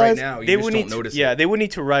happening people's right lives, now. You They just would don't need to, notice yeah, it. they would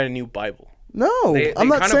need to write a new Bible. no, They I'm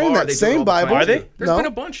not kind of saying are. that. They do it Same all the time, Bible. Are they? too. There's No. been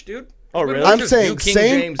a bunch, dude. Oh, There's been really? a bunch I'm of saying New King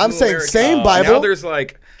same- James, I'm New saying American. same Now Bible. there's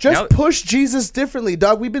like Just now- push Jesus differently,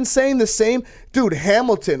 dog. We've been saying the same, dude.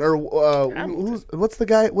 Hamilton or what's the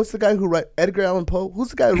guy who write Edgar Allan Poe? Who's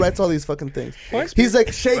the guy who writes all these fucking things? He's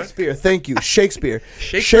like Shakespeare. Thank you, Shakespeare.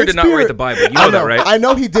 Shakespeare did not write the Bible. You know that, right? I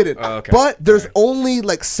know he didn't. Oh, okay. But there's only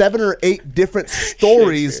like 7 or 8 different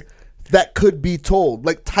stories that could be told,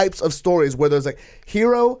 like types of stories where there's like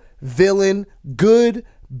hero, villain, good,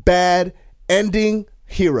 bad, ending,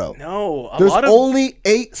 hero. No, There's only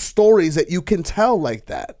 8 stories that you can tell like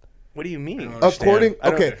that. What do you mean? According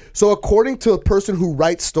I don't- so according to a person who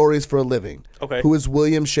writes stories for a living, Okay. who is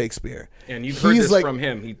William Shakespeare, And you've heard he's this like, from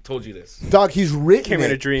him. He told you this. dog, he's written Came it.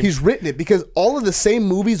 in a dream. He's written it because all of the same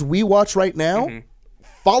movies we watch right now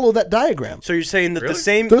follow that diagram. So you're saying that Really? the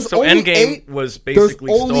same? There's So only Endgame 8 was there's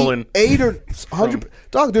basically only stolen 8 or 100.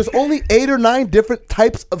 Dog, there's only 8 or 9 different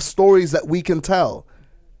types of stories that we can tell.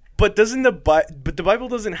 But doesn't the Bible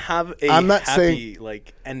doesn't have a I'm not happy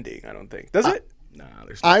like ending? I don't think. Does it? Nah,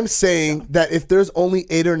 there's I'm saying that if there's only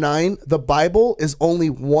 8 or 9, the Bible is only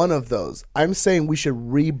one of those. I'm saying we should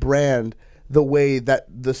rebrand the way that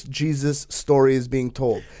this Jesus story is being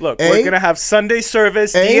told. Look, we're gonna have Sunday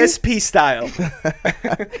service DSP style.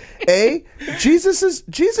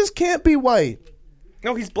 Jesus can't be white.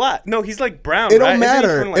 No, he's black. No, he's like brown. It right? don't Isn't he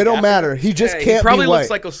matter. from, like, It don't Africa? matter. He just Hey, can't he probably be white. looks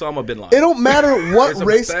like Osama bin Laden. It don't matter what There's a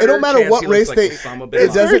race. It better don't matter chance what he race looks they. like Osama bin It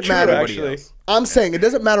Laden. doesn't Very true, matter. actually. I'm saying it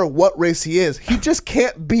doesn't matter what race he is. He just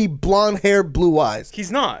can't be blonde hair, blue eyes.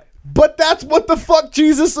 He's not. But that's what the fuck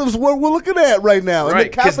Jesus is. What we're looking at right now in the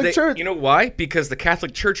Right, 'cause Catholic Church. You know why? Because the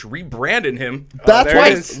Catholic Church rebranded him. That's there why.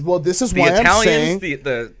 it is. Well, this is The why I'm Italians, saying.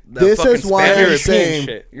 the This fucking is why I'm Spaniards. saying.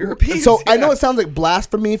 shit. Europeans. So I know yeah. it sounds like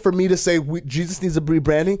blasphemy for me to say Jesus needs a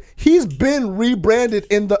rebranding. He's been rebranded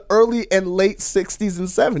in the early and late 60s and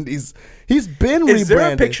 70s. He's been Is there a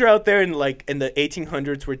rebranded. picture out there in the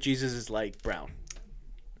 1800s where Jesus is like brown?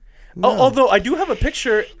 Although I do have a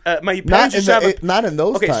picture. My parents Not in, used to have not in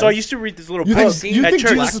those Okay, times. so I used to read this little You book think- you at think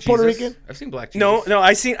church. Jesus is Puerto Rican? I've seen black Jesus. No,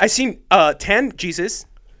 I seen tan Jesus,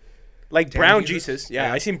 like brown Jesus? Jesus. Yeah,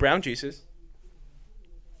 Yeah. I seen brown Jesus.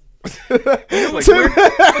 Like, but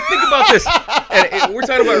think about this. And we're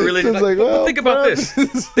talking about religion. Tim's Like, like, but well, think about bro.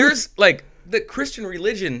 this. There's like the Christian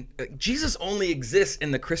religion. Jesus only exists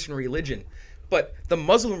in the Christian religion, but the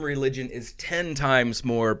Muslim religion is 10 times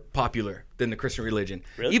more popular than the Christian religion.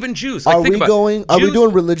 Really? Even Jews. Like, Are think we about going? Are we Jews-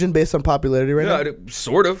 doing religion based on popularity right now?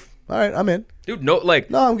 Sort of, All right, I'm in. dude. No, like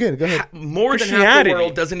No, I'm good. Go ahead. more than half the Christianity.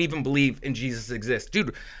 world doesn't even believe in Jesus exists,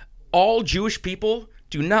 dude. All Jewish people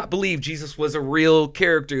do not believe Jesus was a real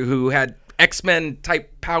character who had X-Men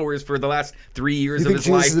type powers for the last 3 years You of think his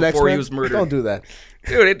Jesus life is an before he X-Men? was murdered. Don't do that.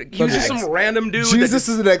 Dude, he was just some random dude. that Jesus just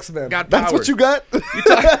is an X-Men. got That's what powers. you got.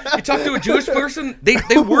 You talk to a Jewish person, they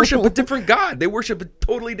worship a different God. They worship a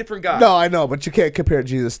totally different God. No, I know, but you can't compare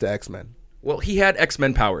Jesus to X-Men. Well, he had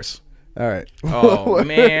X-Men powers. All right. Oh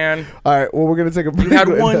man, All right. Well, we're gonna take a break. you had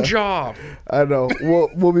right one now. job. I know.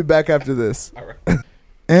 We'll be back after this. All right.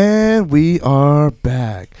 And we are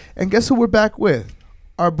back. And guess who we're back with?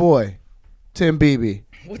 Our boy, Tim Beebe.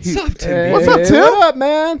 What's up, Tim? What's up, Tim? What up,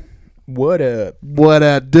 man? What up? What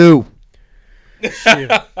I do?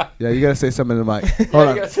 Yeah, you gotta say something in the mic. Hold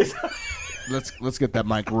on. Let's get that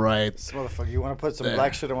mic right. This motherfucker, you want to put some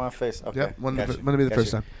black shit on my face? Okay. Yep. Gotcha. Gonna be the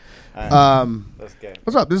first time. All right. Let's go.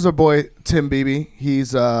 What's up? This is our boy Tim Beebe. He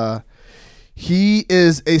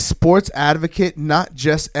is a sports advocate, not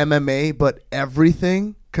just MMA, but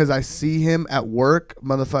everything. Cause I see him at work,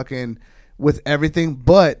 motherfucking, with everything.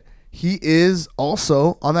 But he is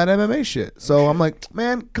also on that MMA shit. So I'm like,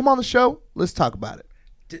 man, come on the show. Let's talk about it.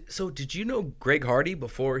 Did you know Greg Hardy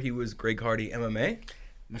before he was Greg Hardy MMA?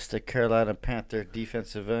 Mr. Carolina Panther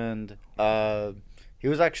defensive end. He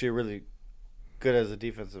was actually really good as a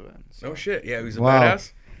defensive end. So. No shit. Yeah, he was a Wow.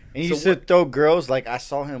 badass. And he So used to throw girls. Like, I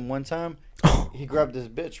saw him one time. He grabbed this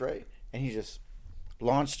bitch, right? And he just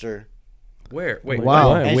launched her. Where? Wait. Wow.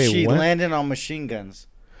 What? And Wait, she what? landed on machine guns.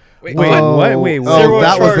 Wait. Wait, what? what? Wait, Oh, what? Zero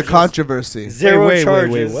that was the charges. controversy. Zero wait,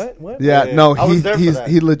 charges. What? Yeah, Yeah, no, I was there for that.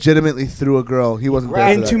 he legitimately threw a girl. He wasn't there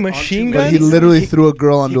for Into that. machine But But he guns? literally threw a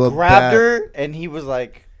girl onto He a grabbed bat. her, and he was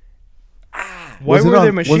like, Why Was it were on-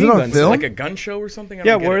 there was machine it on guns? film? Like a gun show or something? I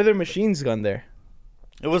Yeah, don't get why it. are there machines gun there?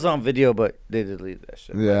 it was on video, but they deleted that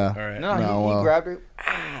shit. Yeah. All right. No, No, he well. grabbed her.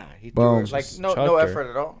 He threw Boom. her. Like, Just no chucked her. effort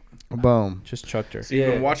at all. Boom. Just chucked her. So you've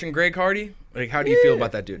been Yeah. watching Greg Hardy? Like, how do you feel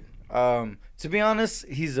about that dude? To be honest,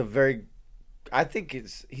 he's a very, I think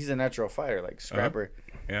he's a natural fighter, like scrapper.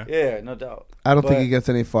 Yeah. Yeah, no doubt. I don't think But- he gets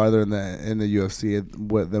any farther in the UFC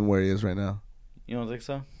than where he is right now. You don't think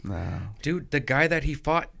so? Nah. Dude, the guy that he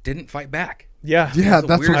fought didn't fight back. Yeah. Yeah, the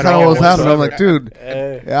that's what weirdest kind of thing was happening. I'm whatsoever. like,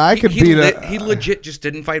 dude, yeah, I could he, beat he legit just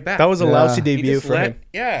didn't fight back. That was a Yeah. lousy He debut just for him.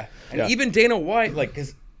 Yeah. And Yeah. even Dana White, like,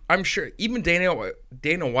 because I'm sure even Dana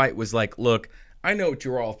White was like, look, I know what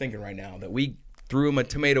you're all thinking right now, that we threw him a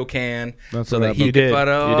tomato can That's so what that happened. he You could did.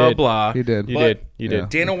 fight You did. blah. He did. You But did. You Yeah. did.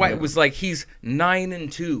 Dana White was like, he's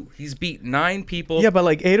 9-2. He's beat 9 people. Yeah, but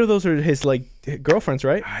like 8 of those are his like girlfriends,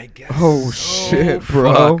 right? I guess. Oh, shit,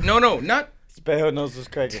 bro. Fuck. No, not. Espejo knows what's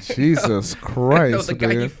cracking. Jesus No, Christ, the guy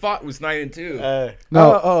he dude. fought was 9-2.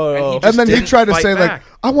 No. Oh. And And then he didn't tried to fight say, like, back.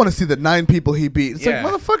 I want to see the 9 people he beat. It's Yeah.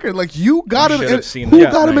 like, motherfucker, like, you got You him. should have seen Who the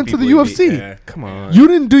got him 9 into the people he beat. UFC? Yeah. Come on. You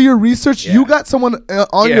didn't do your research. Yeah. You got someone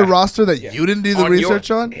on Yeah. your roster that Yeah. you didn't do the On research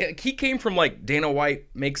your- on? He came from like Dana White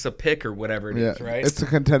makes a pick or whatever it is, Yeah, right? it's a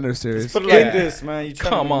contender series. Put it Yeah. like this, man. You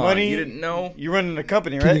trying Come to make on, money? you didn't know? You running a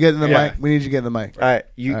company, right? Can you get in the Yeah. mic? We need you to get in the mic. All right,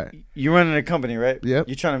 you All right. you running a company, right? Yep.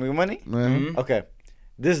 You trying to make money? Mhm. Okay,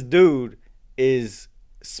 this dude is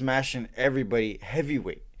smashing everybody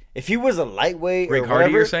heavyweight. If he was a lightweight Greg or Hardy,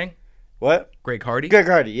 whatever, you're saying? what? Greg Hardy? Greg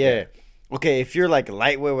Hardy, yeah. Okay, if you're like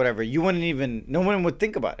lightweight, whatever, you wouldn't even. No one would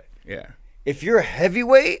think about it. Yeah. If you're a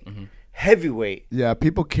heavyweight, heavyweight. Yeah,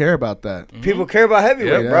 people care about that. People care about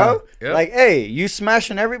heavyweight, Yeah. bro. Yep. Like, hey, you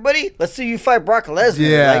smashing everybody? Let's see you fight Brock Lesnar.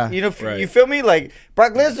 Yeah. Like, you know, Right. you feel me? Like,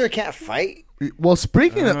 Brock Lesnar can't fight. Well,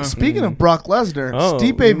 speaking of Brock Lesnar, Oh,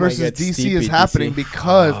 we Stipe might versus get DC Stipe, is happening DC.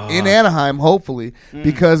 because in Anaheim, hopefully,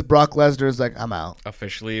 because Brock Lesnar is like, I'm out.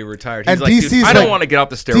 Officially retired. And He's like, DC's dude, I don't like- want to get off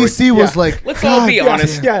the steroids. DC was Yeah. like, Let's all be "God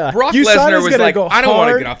honest. damn." Yeah. Brock USADA's Lesnar was gonna like, go I don't want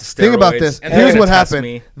to hard. get off the steroids. Think about this. and they're Here's gonna what test happened.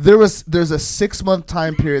 me. There's a 6-month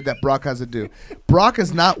time period that Brock has to do. Brock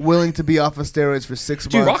is not willing to be off of steroids for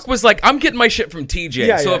 6 months. Brock was like, I'm getting my shit from TJ.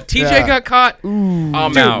 Yeah, so yeah. if TJ Yeah. got caught, I'm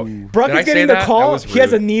out. Brock Did I is say getting the that? That call. was He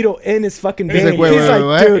has a rude. needle in his fucking vein. like, wait, He's wait,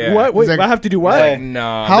 like, wait, dude, yeah. what? Wait, He's like- I have to do what? Like,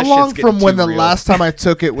 No. How this long shit's getting from when too the real. last time I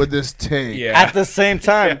took it with this take? Yeah. At the same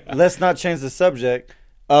time, let's not change the subject.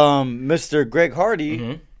 Mr. Greg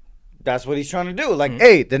Hardy, that's what he's trying to do. Like,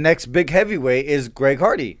 hey, the next big heavyweight is Greg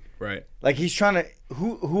Hardy. Right. Like, he's trying to.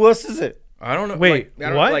 Who else is it? I don't know. Wait, like, I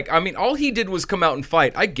don't, what? Like, I mean, all he did was come out and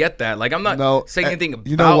fight. I get that. Like, I'm not No, saying anything about.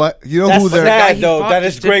 you know what? You know That's who they're. sad, he though. fought That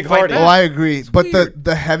just is Greg didn't fight Hardy. back. Oh, I agree. But weird.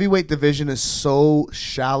 the heavyweight division is so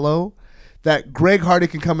shallow that Greg Hardy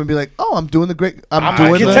can come and be like, "Oh, I'm doing the great. I'm a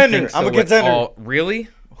doing the." contender. think I'm a Like, contender. oh, really?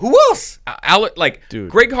 Who else? Dude.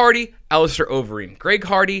 Greg Hardy, Alistair Overeem. Greg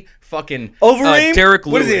Hardy, fucking Overeem? Derek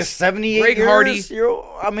What Lewis. is he, 78 Greg years? Hardy.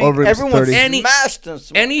 I mean, Overeem's everyone's 30. Any- smashed him.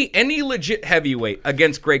 Any legit heavyweight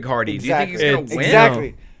against Greg Hardy. Do you think he's gonna win?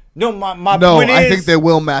 Exactly. No, my No, point is. I think they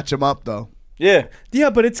will match him up though. Yeah. Yeah,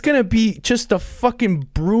 but it's gonna be just a fucking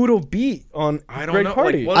brutal beat on I don't Greg know.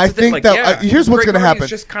 Hardy. Like, I That's the thing, think like, that yeah, here's what's Greg going to Hardy's happen.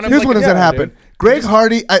 just kind of Here's like what is a- going to yeah, happen. dude. Greg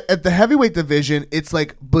Hardy at the heavyweight division, it's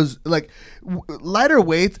like lighter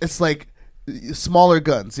weights. It's like smaller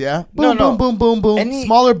guns, yeah. No, Boom, no. boom, boom, boom, boom. Any-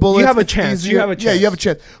 Smaller bullets. You have a it's chance. easier. You have a Yeah, chance. you have a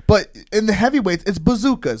chance. But in the heavyweights, it's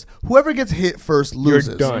bazookas. Whoever gets hit first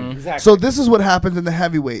loses. done. Exactly. So this is what happens in the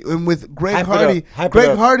heavyweight. And with Greg Hype it Hardy, up. Hype it Greg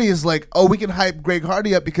up. Hardy is like, oh, we can hype Greg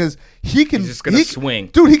Hardy up because he can. He's just gonna he- swing.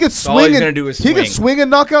 dude. He can all swing. he's and, gonna do is he can swing. swing and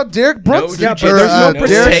knock out Derek Brunson. yeah, but or, there's no Derek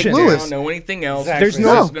precision. Lewis. No anything else. Exactly. There's He's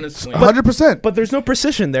no- just gonna swing. 100%. But there's no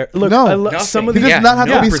precision there. Look, No. I love Nothing. some of He the. does not have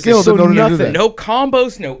to be no skilled so in order to do nothing. that. No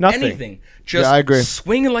combos, no Nothing. anything. Just Yeah, I agree.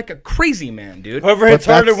 swinging like a crazy man, dude. Whoever hits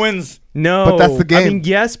But harder that's- wins. No, But that's the game. I mean,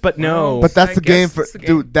 yes, but no. But that's I the game guess for that's the game.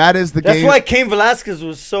 dude. That is the That's game. why Cain Velasquez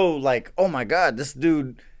was so like, oh my god, this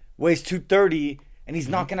dude weighs 230 and he's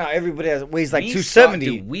knocking out everybody that weighs like We 270.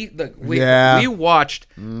 saw- dude, Yeah. we watched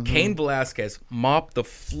Cain Velasquez mop the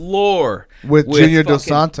floor with Junior fucking- Dos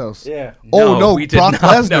Santos. Yeah. Oh no, we did Brock not. No,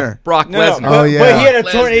 Lesnar. Brock No, Lesnar. but, Oh, yeah. but he had a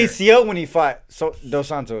Brock torn Lesnar. ACL when he fought Dos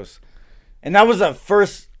Santos, and that was the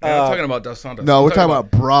first. I'm not talking about Dos Santos. No, I'm we're talking about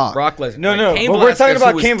Brock. Brock Lesnar. No, Like, no, Cain but we're talking Velasquez, about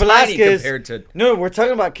who was Cain tiny Velasquez. compared to No, we're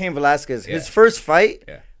talking about Cain Velasquez. Yeah. His first fight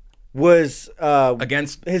Yeah. was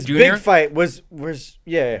against his Junior. big fight was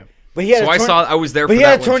yeah. But he had So a I torn, saw. I was there. But for he that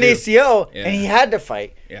had a one, torn too. ACL Yeah. and he had to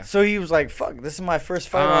fight. Yeah. So he was like, "Fuck, this is my first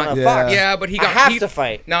fight on a yeah. Fox. Yeah, but he got. I have he- to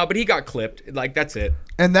fight." No, but he got clipped. Like that's it.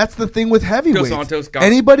 And that's the thing with heavyweights. Santos got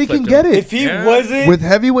Anybody can clipped get him. it. If he Yeah. wasn't With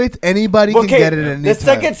heavyweights, anybody can get it at any the time.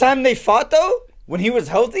 second time they fought though, when he was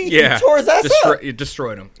healthy, Yeah, he tore his ass up. It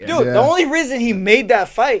destroyed him. Yeah. Dude, Yeah. the only reason he made that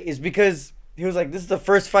fight is because he was like, "This is the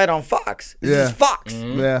first fight on Fox. This Yeah. is Fox.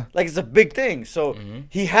 Yeah, Like it's a big thing." So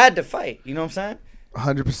he had to fight. You know what I'm saying?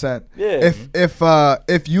 100%. Yeah.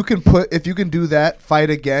 If you can do that fight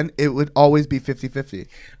again, it would always be 50-50.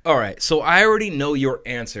 All right, so I already know your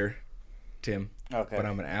answer, Tim. Okay. But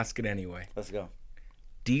I'm gonna ask it anyway. Let's go.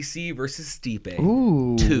 DC versus Stipe.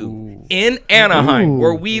 Ooh. 2 in Anaheim, Ooh.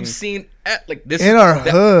 where we've seen like this In our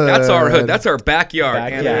hood. That's our hood. That's our backyard.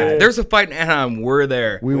 Backyard. Anaheim. There's a fight in Anaheim. We're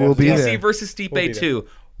there. We will be DC there. versus Stipe We'll be 2.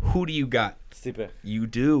 Who do you got? Stipe. You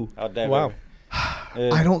do. Out there. Wow.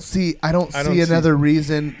 I don't see don't see- another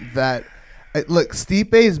reason that. Look,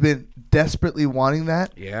 Stipe has been desperately wanting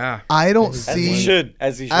that. Yeah. I don't As see he should.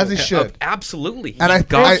 As he should. as he should. Absolutely. And He I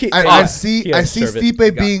got he- I caught. see He I has see to serve it. Stipe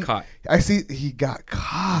He got being caught. I see he got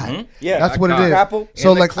caught. Yeah. That's what it Got is. grappled. So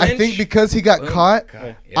In the like I think clinch. because he got Boom. caught,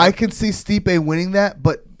 Yeah. I can see Stipe winning that,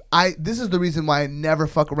 but this is the reason why I never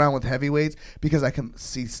fuck around with heavyweights because I can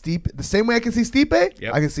see Stipe the same way I can see Stipe,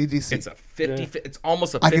 Yep. I can see DC. It's a 50. It's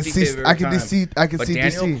almost a 50. I can see I can see But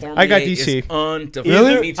DC. Daniel I got Cormier DC. is undefeated.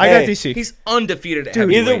 Really? Me too. I got Hey. DC. He's undefeated at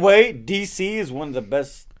Either heavyweight. way, DC is one of the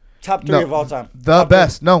best top three No, of all time. The Top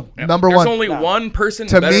best. No, Yep. number There's one. only Nah. one person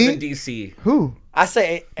To better me- than DC. Who? I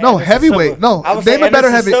say No, Anderson heavyweight. Silva. No, I would say name a better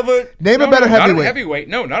Anderson heavyweight. Silva. Name a No, better not heavyweight. a heavyweight.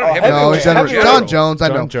 No, not a Oh, heavyweight. No, heavyweight. it's John, Heavyweight. John Jones. I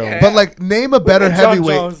John know, Jones. but like name a better John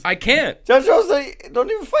heavyweight. Jones. I can't. John Jones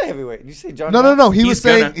don't even fight heavyweight. You say John? No, Jones? no. He was He's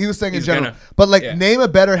saying gonna. he was saying in He's general. gonna. But like Yeah. name a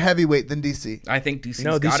better heavyweight than DC. I think DC's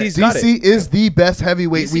No, got DC's it. got DC is the best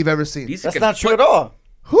heavyweight DC we've ever seen. DC That's can not true put- at all.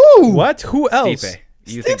 Who? What? Who else? Stipe.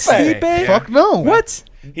 You think Stipe? Stipe? Yeah. Fuck no. What?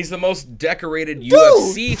 He's the most decorated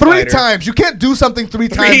UFC Three fighter. times. You can't do something three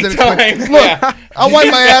times. Three and expect- times, Look, yeah. I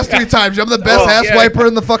wipe my ass 3 times. I'm the best Oh, ass yeah. wiper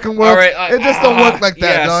in the fucking world. All right, It just don't work like that,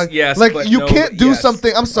 yes, dog. yes, like but you no, can't do yes.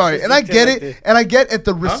 something. I'm sorry, and I get it, and I get at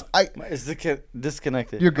the risk. It's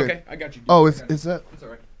disconnected. You're good. Okay, I got you. Oh, is that That's all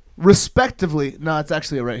right. respectively? No, it's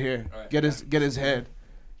actually right here. Get his head.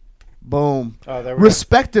 Boom. Oh, there we go.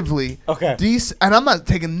 Respectively. Okay. And I'm not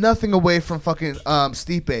taking nothing away from fucking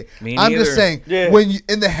Stipe. Me I'm just neither. saying Yeah. when you,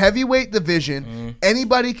 in the heavyweight division,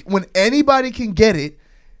 when anybody can get it.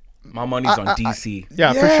 My money's on DC.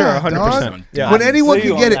 Yeah, for sure, 100%. dog. Yeah. When I anyone feel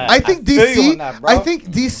you can get it, on that. I think I feel you DC. on that, bro. I think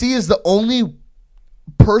DC is the only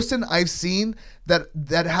person I've seen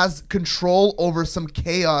that has control over some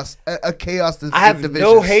chaos, a chaos. I have division.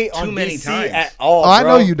 no hate Too on many DC times. at all. Oh, I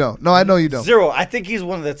bro. know you don't. No, I know you don't. Zero. I think he's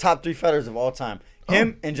one of the top 3 fighters of all time.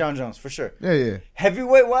 Him and John Jones for sure. Yeah, yeah.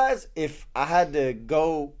 Heavyweight wise, if I had to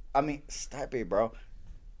go, I mean Stipe, bro.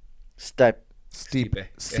 Stipe. Stipe.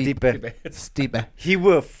 Stipe. Stipe. He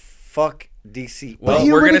will fuck DC. Well,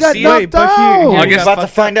 He we're already gonna got see knocked it. but he- out. he August, about to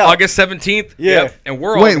find out. August 17th. Yeah. Yep. And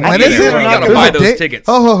we're all Wait, gonna when be is there. it? We gotta There's buy a those date? tickets.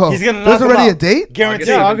 Oh, He's gonna knock There's him already out. a date? Guarantee.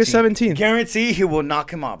 Yeah, August 17th. Guarantee he will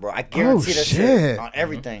knock him out, bro. I guarantee that shit. shit on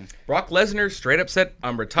everything. Brock Lesnar straight up said,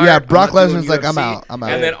 "I'm retired." Yeah, I'm Brock not doing Lesnar's like, I'm UFC." out, I'm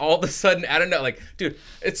out. And then all of a sudden, I don't know, like, dude,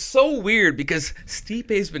 it's so weird because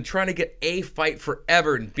Stipe's been trying to get a fight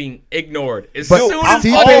forever and being ignored. As But soon as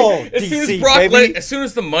Stipe- as soon as DC, Brock, baby. as soon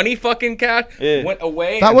as the money fucking cat Yeah. went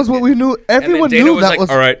away, That and- was what we knew everyone Dana knew was that like, was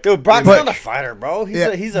all right. Dude, Brock's But- not a fighter, bro.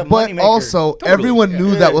 He's a but moneymaker. also Totally. everyone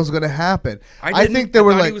knew Yeah. that was going to happen. I think didn't. they I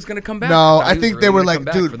were thought like, he was gonna come back. no, I thought I he was think really they were gonna like, come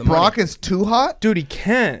back for dude, the Brock money. is too hot. Dude, he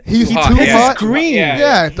can't. He's Too too hot. hot. Yeah. Scream.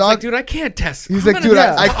 Yeah, He's dog. like, dude, I can't test. He's I'm like, gonna dude,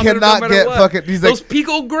 test I positive no cannot matter get what. fucking. He's like, Those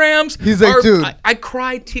picograms. He's like, are- dude. I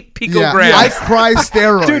cry yeah, picograms. I cry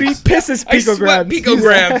steroids. Dude, he pisses I sweat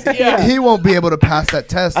picograms. picograms. Yeah. He won't be able to pass that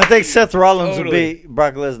test. I think Seth Rollins will Totally. beat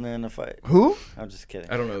Brock Lesnar in a fight. Who? I'm just kidding.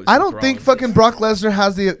 I don't know. I don't think fucking Brock Lesnar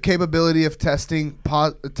has the capability of testing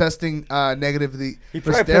negatively He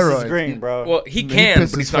for probably pisses steroids. green, bro. Well, he He can,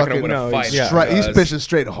 pisses but he's not gonna fucking- win a No, fight. he's- yeah. He's because- pissing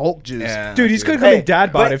straight Hulk juice. Yeah, Dude, he's gonna come Hey, in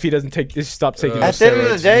dad bod but- if he doesn't stop taking At those the end of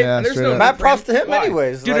the steroids. day, Yeah, There's straight no up. Matt props to him Why?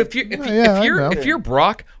 anyways. Dude. Like, Yeah, I know. If you're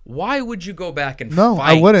Brock, why would you go back and No,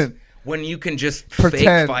 I fight wouldn't. when you can just Pretend.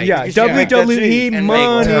 fake fight? Yeah, You can make that WWE cheese and make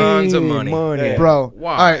money, tons of money. Yeah. Bro.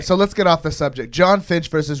 Why? All right, so let's get off the subject. John Finch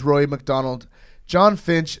versus Rory McDonald. John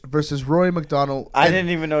Finch versus Rory McDonald. I And didn't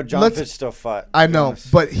even know John let's- Fitch still fought. I to be know,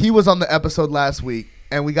 honest. but he was on the episode last week,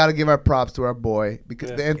 and we got to give our props to our boy because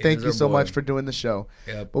Yeah. and He thank is you our so boy. much for doing the show.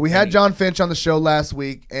 Yep. But we And had he- John Finch on the show last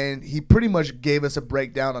week, and he pretty much gave us a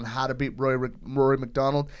breakdown on how to beat Rory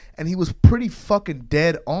McDonald, and he was pretty fucking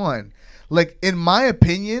dead on. Like, in my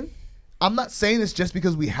opinion, I'm not saying this just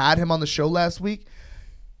because we had him on the show last week.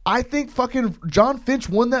 I think fucking John Finch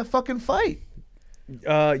won that fucking fight.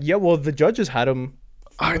 Yeah, well, the judges had him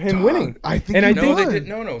winning. I think And he I No, think they won. did.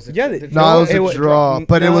 No, it was a Yeah, draw. they- No, it was a wa- draw,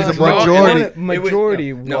 but it was a no, majority. it wasn't.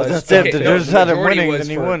 Majority no, was. that's it. okay, The no, judges the had him majority winning, was then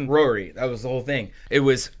he for won. Rory. That was the whole thing. It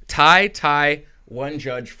was tie, one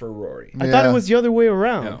judge for Rory. I thought Yeah. it was the other way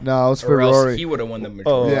around. No, it was for Or else Rory. he would have won the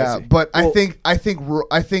majority. Oh, Yeah, I see. but Well-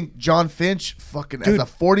 I think John Finch fucking as Dude. a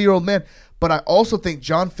 40-year-old man, but I also think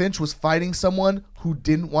John Finch was fighting someone who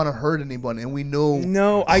didn't want to hurt anyone, and we know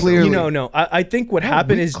No, clearly. I think what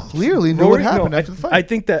happened we is clearly knew what happened after the fight. I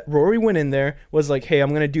think that Rory went in there, was like, "Hey,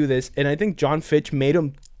 I'm gonna do this," and I think John Fitch made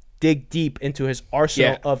him dig deep into his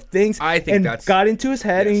arsenal Yeah. of things. I think and that's- got into his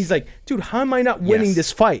head, and yes. he's like, "Dude, how am I not winning Yes.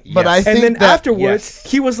 this fight?" But I Yes. think and then that- afterwards,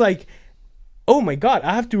 Yes. he was like, "Oh my god,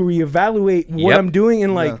 I have to reevaluate what Yep. I'm doing,"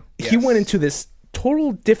 and like Yeah. he Yes. went into this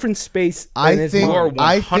total different space. I in his think You are mind.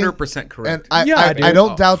 I think- 100% correct. And Yeah, I dude.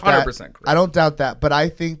 don't doubt that. 100% correct. I don't doubt that. But I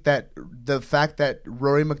think that the fact that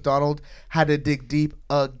Rory McDonald had to dig deep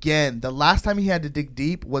again. The last time he had to dig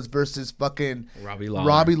deep was versus fucking Robbie Lawler.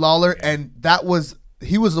 Robbie Lawler, and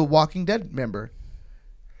he was a Walking Dead member.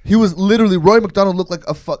 He was literally Rory McDonald looked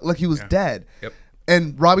like he was dead. Yep.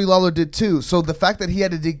 And Robbie Lawler did too. So the fact that he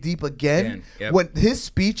had to dig deep again, Yep. when his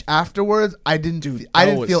speech afterwards, I didn't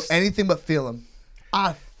feel was- anything but feel him.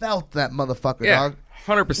 I felt that motherfucker, Yeah, dog.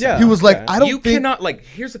 100%. Yeah. He was like, Yeah. I don't You think cannot like.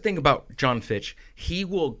 Here's the thing about John Fitch. He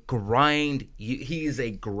will grind. He is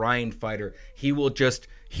a grind fighter. He will just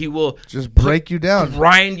break you down.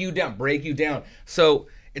 grind you down, break you down. So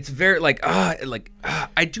it's very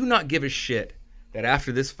I do not give a shit that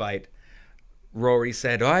after this fight, Rory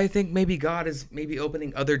said, "Oh, I think maybe God is maybe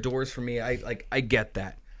opening other doors for me." I get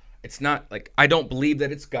that. It's not like I don't believe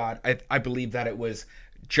that it's God. I believe that it was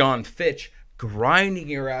John Fitch grinding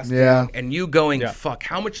your ass Yeah. down and you going, "Fuck,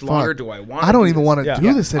 how much longer do I want?" I don't even want to Yeah.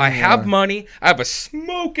 do this anymore. I have money. I have a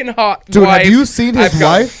smoking hot Dude, wife. have you seen his I've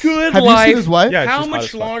got wife? Good Have you life. seen his wife? Yeah, How she's hot much as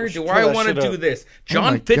fuck. longer do Pull I that want to shit do up. this? my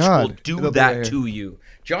John Fitch God. will Get do over that here. to you.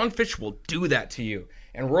 John Fitch will do that to you.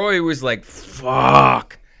 And Roy was like,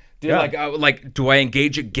 "Fuck." Dude, Yeah. do I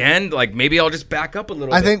engage again? Like, maybe I'll just back up a little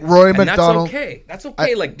bit. I think Rory And McDonald- That's okay. That's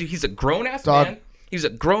okay. Like, dude, he's a grown ass Dog. man. He's a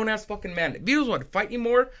grown ass fucking man. If he doesn't want to fight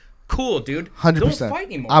anymore, cool, dude. 100%. Don't fight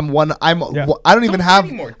anymore. I don't even Don't have. fight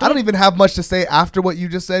anymore. I don't even have much to say after what you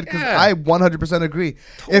just said because Yeah. I 100% agree.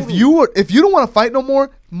 Totally. If you don't want to fight no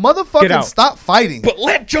more, Get motherfucking out. stop fighting. But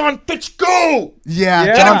let John Fitch go. Yeah,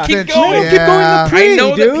 Yeah. John Keep Finch. going. Yeah. Keep going to I Hey,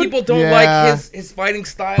 know dude. that people don't Yeah. like his fighting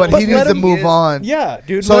style, But he needs let to him- move on. Yeah,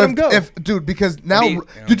 dude, So let if, him go. because now, Yeah.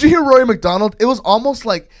 did you hear Rory McDonald? It was almost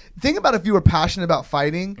like, think about if you were passionate about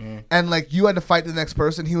fighting and like you had to fight the next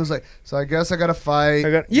person. He was like, so I guess I gotta fight.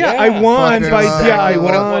 I Yeah. won Fucking by exactly I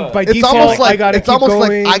what it won was. by It's default. almost like I gotta it's keep almost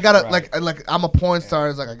going. like I gotta Right. like I'm a porn star.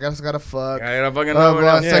 It's like I guess I gotta fuck. I don't fucking Blah, know.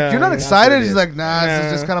 blah. what It's else. like Yeah, you're not that's excited. what it He's is. like, nah, this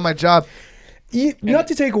is just kind of my job. Not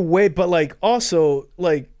to take away, but like also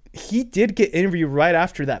like he did get interviewed right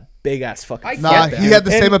after that big ass fucking. I fight. Nah, get he that. had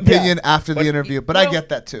the And- same yeah. opinion after the But interview, but well, I get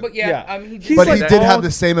that too. But yeah, Yeah. I mean, He's But he like did have all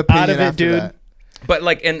the same out opinion of it, after dude. that. But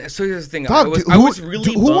like, and so here's the thing. Dog, I was who,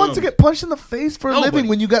 really who wants to bummed. get punched in the face for a Nobody. living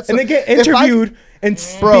when you got And they get if I- interviewed and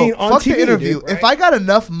Bro, being on fuck TV, the interview. dude. If I got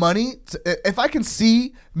enough money, if I can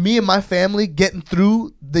see me and my family getting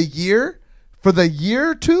through the year for the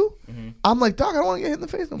year or two, I'm like, dog, I don't want to get hit in the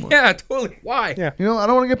face no more. Yeah, totally. Why? Yeah. You know, I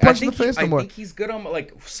don't want to get punched in the face no I more. think he's good on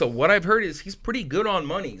like. So what I've heard is he's pretty good on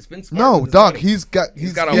money. He's been smart No, with his dog, money. he's got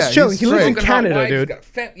yeah, chilling. He lives in straight. Canada, wife, dude. He's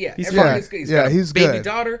got He's everything fine. is good. He's Yeah, got a he's baby good.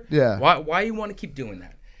 daughter. Yeah. Why you want to keep doing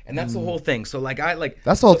that? And that's the whole thing. So like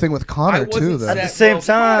That's the whole thing with Connor wasn't too, though. At the That- same well,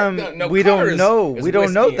 time, Connor- no, we Connor don't is- know. is We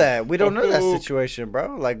don't know whiskey. that. We don't know that Oh. situation,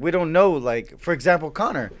 bro. Like we don't know. Like for example,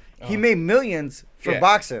 Connor, he made millions for Yeah.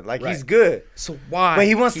 boxing. Like he's Right. good, So why? but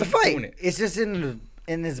he wants to keep fight. doing it? It's just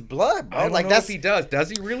in his blood, bro. I don't Like know that's. if he does. Does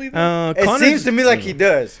he really? Though? It Connor's- seems to me like he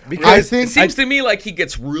does I because think It seems to me like he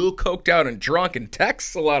gets real coked out and drunk and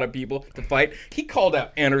texts a lot of people to fight. He called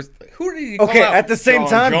out Anders. Who did he call okay. out? At the same John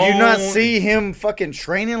time, do you not Jones. see him fucking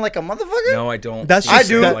training like a motherfucker? No, I don't. That's see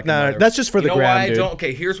just- him that- like a nah, mother. that's just for You the know gram, why I dude. don't?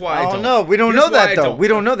 Okay, here's why I I don't. don't know. We don't Here's know that why I though. don't. We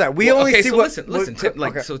don't know that. We Well, only okay, see so what. listen, Tim.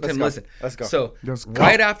 Like, okay, so let's Tim, go. listen. Let's go. So Let's go.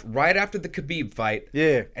 right after the Khabib fight,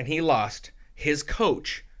 Yeah. and he lost. His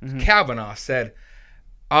coach Mm-hmm. Kavanaugh said,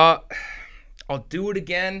 I'll do it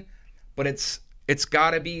again, but it's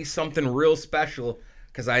got to be something real special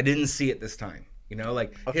because I didn't see it this time." You know,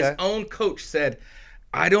 like his Okay. own coach said,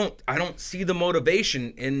 I don't see the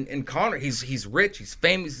motivation in Connor. He's rich, he's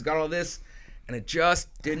famous, he's got all this, and it just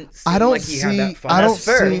didn't seem I don't like he had see- that fire. I don't That's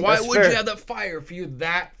fair. see- Why That's would fair. you have that fire if you're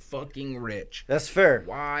that fucking rich? That's fair.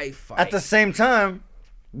 Why fight? At the same time,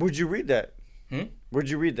 where'd you read that? Where'd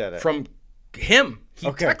you read that at? From him. He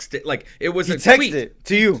Okay. texted like it was He a texted tweet. it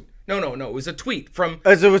to you. No, it was a tweet from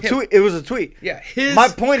As it was him. tweet. It was a tweet. Yeah, his My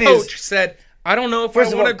point coach is- said, I don't know if First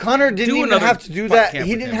I of want all, to Connor didn't even another have to do fight that. camp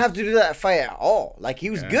He with didn't him. have to do that fight at all. Like he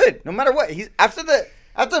was good, no matter what. He's after the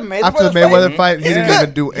Mayweather After the Mayweather fight, he he's didn't good.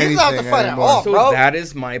 even do He doesn't have to anything fight at anymore. all, So bro. that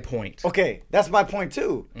is my point. Okay, that's my point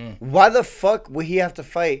too. Why the fuck would he have to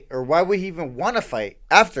fight, or why would he even want to fight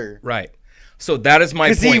after? Right. So that is my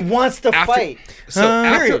point. Because he wants to fight. So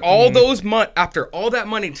after Period. after all that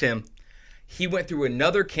money, Tim, he went through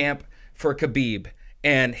another camp for Khabib,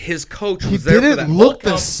 and his coach He was there for didn't that look whole the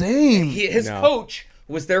camp. same. His coach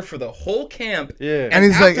was there for the whole camp. Yeah. And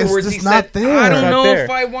he's like, it's afterwards just he not said, there. I don't It's not know there. if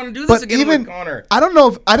I want to do this But again even with Connor. I don't know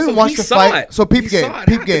if I didn't So watch he the saw fight. it. So peep He game, saw it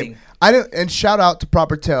peep happening. game. I didn't. And shout out to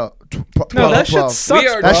Proper Tell. No, that shit 12. sucks, We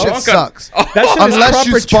are That bro. shit drunk sucks. on, That shit is Unless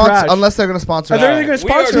you proper sponsor, trash. unless they're gonna sponsor. Are they us. really gonna we are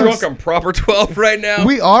sponsor us? drunk on Proper 12 right now.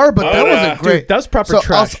 We are, but that wasn't Dude, great. that was proper so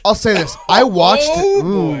trash. I'll say this. I watched it. Oh,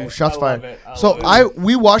 Ooh, boy. shots I fired. love it. I So love it.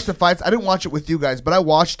 we watched the fights. I didn't watch it with you guys, but I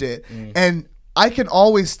watched it, and I can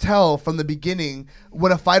always tell from the beginning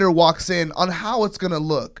when a fighter walks in on how it's gonna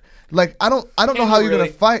look. Like I don't know Can how you you're really?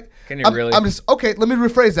 gonna fight. Can you I'm, really? I'm just okay. Let me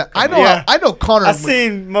rephrase that. I know. Yeah. I know Connor. I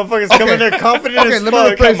seen motherfuckers come in there confident Okay, as let me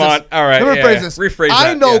fuck. rephrase Come on. this. All right, Let me yeah, rephrase yeah. this. Rephrase I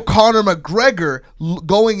that, know yeah. Connor McGregor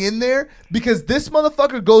going in there because this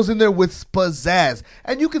motherfucker goes in there with pizzazz,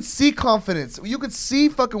 and you could see confidence. You could see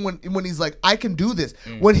fucking when he's like, I can do this.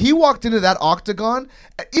 When he walked into that octagon,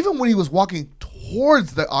 even when he was walking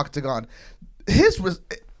towards the octagon,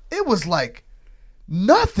 it was like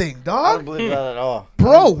nothing, I dog. don't believe that at all.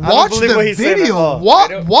 Bro, I don't watch believe what the he's saying at video. all.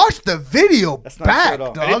 Watch the video That's not true back, at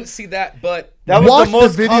all. dog. I didn't see that, but That was Watch the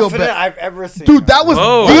most the video confident back. I've ever seen. Dude, that was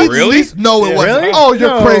Whoa, the really? least. No, it Yeah. wasn't. Really? Oh, you're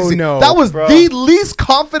No, crazy. no. That was Bro. the least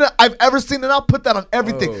confident I've ever seen, and I'll put that on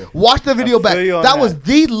everything. Oh. Watch the video I back. feel you on That that. was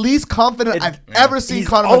the least confident I've ever seen He's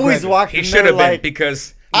Conor always McGregor. walking he there should have been like.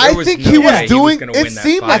 because I there was think no he way was doing. gonna It win that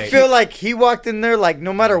seemed fight. like I feel like he walked in there like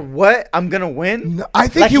no matter what, I'm gonna win. I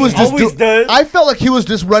think Like he was he just. always does. I felt like he was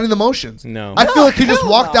just running the motions. No. I feel like he just hell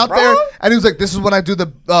walked no, out bro. there and he was like, "This is when I do the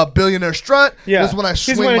billionaire strut. Yeah. This is when I He's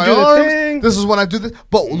swing gonna my do the arms. thing." This is when I do this."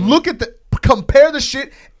 But look at compare the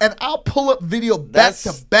shit, and I'll pull up video back That's-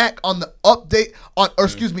 to back on the update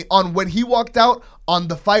on when he walked out on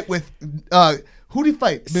the fight with who did he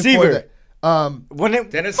fight before Seaver. that? When it,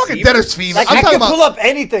 Dennis Fucking Seaver? Dennis Fever. like I'm I talking can about. pull up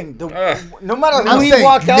anything. No matter who I'm he saying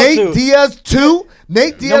walked out Nate to. Diaz 2,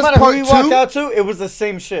 Nate No Diaz matter who part he walked 2. out to, it was the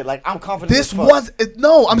same shit. Like I'm confident. This as fuck. was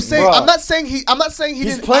no. I'm saying Bruh. I'm not saying he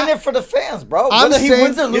He's didn't. playing it for the fans, bro. I'm Whether he saying-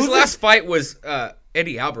 wins or His loses. last fight was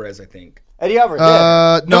Eddie Alvarez, I think. Eddie Alvarez.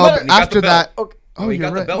 Yeah. No, matter- but He got after the belt. that. Okay. Oh, He you're got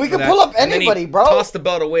the right. belt We for can that, pull up and then he anybody, bro. Tossed the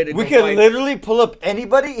belt away to We go can fight. literally pull up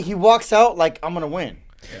anybody. He walks out like I'm gonna win.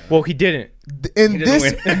 Well, he didn't. In He didn't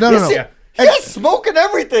this, win. no. Yes, he had smoke and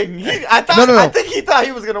everything. I thought. No. I think he thought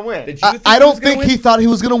he was gonna win. Did you think I he don't was gonna think win? he thought he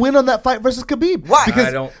was going to win on that fight versus Khabib. Why? Because,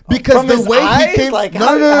 I don't- because From the his way eyes? he came. Like, no,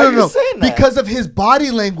 how are you saying that? Because of his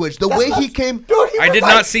body language, the way he came. Dude, he I was did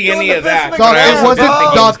like not see doing any the of that, Vince but Dog, I McMahon, it also wasn't. didn't think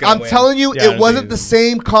he Dog, was gonna I'm win. telling you, Yeah, it wasn't the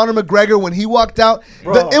same Conor McGregor when he walked out.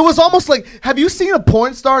 Bro. It was almost like, have you seen a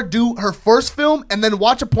porn star do her first film and then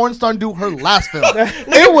watch a porn star do her last film?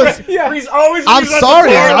 It was. He's always. I'm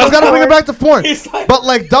sorry, I was gonna bring it back to porn. He's like- But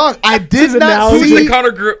like, dog, I did his did not analogy. see. the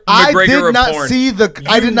Conor McGregor I did of not porn. see the.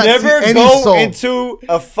 I did not see never any go soul. into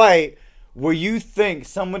a fight where you think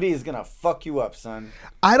somebody is gonna fuck you up, son.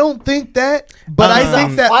 I don't think that, but He's I think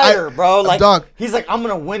on that fire, bro. Like, dog. he's like, I'm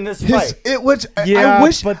gonna win this His, fight. it which Yeah, I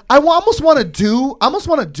wish but- I almost want to do. I almost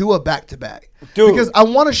want to do a back to back, Dude. because I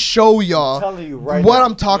want to show y'all telling you right what now.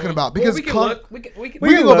 I'm talking about. Well, Because we can Con- look. We can we can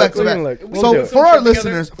go look, back to we back. can look. We'll So do it. for our Some shit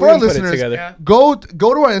listeners, together. for We our can put it listeners, together. go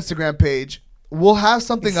to our Instagram page. We'll have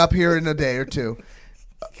something up here in a day or two.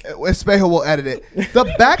 Espejo will edit it.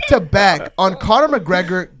 The back to back on Conor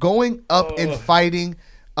McGregor going up and fighting.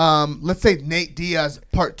 Let's say Nate Diaz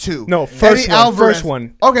part 2. No, first Eddie one. Alvarez. First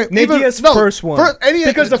one. Okay, Nate Diaz first one.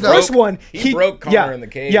 Because the first one he broke Conor in the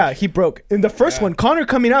cage. Yeah, he broke. In the first one, Conor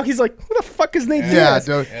coming out, he's like, "Who the fuck is Nate Yeah, Diaz?"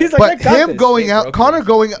 dude. He's like, "I but got him this." going Nate out, broke Conor him.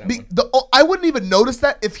 going. I wouldn't even notice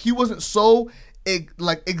that if he wasn't so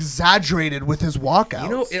like exaggerated with his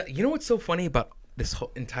walkouts. You know what's so funny about this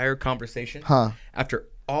whole entire conversation? Huh. After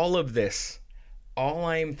all of this, all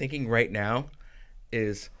I'm thinking right now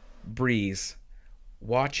is Breeze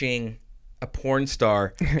watching a porn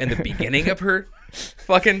star in the beginning of her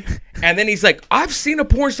fucking, and then he's like, I've seen a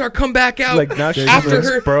porn star come back out Like, now she's after just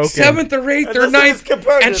her broken. 7th or 8th or that's what 9th, he's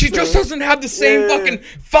comparing and it she to. just doesn't have the same Yeah. fucking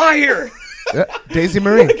fire. Yeah, Daisy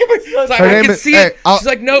Marie. It's like, Her I name can is- see hey, it. I'll- She's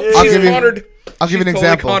like, nope, I'll she's give you- honored. I'll give you an She's totally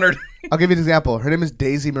example. honored. I'll give you an example. Her name is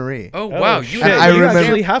Daisy Marie. Oh wow, Oh, you shit, I you remember-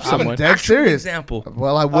 actually have I'm someone. an Dead actual serious. example.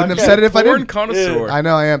 Well, I wouldn't have Okay. said it if I Porn didn't. connoisseur. I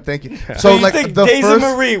know I am. Thank you. So So you like think the Daisy first.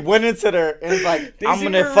 Marie went into there and was like, I'm Daisy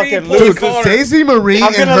gonna Marie fucking pulled lose Dude, Connor. this. Daisy Marie I'm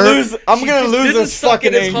and gonna her. lose. I'm She gonna just lose didn't this suck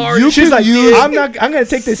fucking. it as hard. You She's could like, use. I'm gonna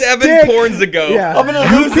take this 7 stick. porns ago. Yeah. I'm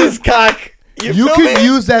gonna lose this cock. You feel could me?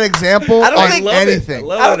 use that example I don't on think- love it. anything. I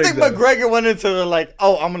love I don't that think example. McGregor went into the like,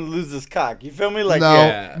 oh, I'm gonna lose this cock. You feel me? Like, No,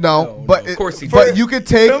 Yeah. no, No, but no. Of course he but did. you could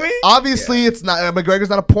take. Feel me? Obviously, it's not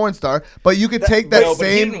McGregor's not a porn star, but you could take that No, but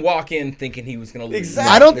he same. didn't walk in thinking he was gonna lose.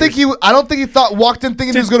 Exactly. I don't think he. I don't think he thought walked in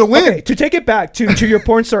thinking he was gonna win. Okay, to take it back to your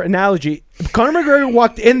porn star analogy, Conor McGregor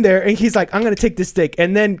walked in there and he's like, "I'm gonna take this stick,"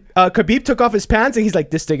 and then Khabib took off his pants and he's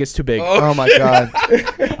like, "This stick is too big." Oh my god,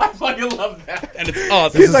 I fucking love that, and it's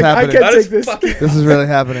awesome. This he's is like, "I happening. can't That take is this." fucking- this is really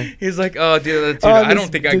happening. He's like, oh, dude, I this-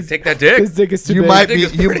 don't think I this- can take that dick. This dick is too You big. might think be.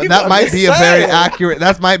 it's You pretty that might be a very saying. accurate.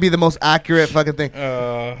 That might be the most accurate fucking thing.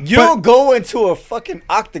 you don't go into a fucking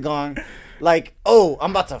octagon like, oh,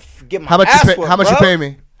 I'm about to get my How much ass you pay? whooped, How much bro. you pay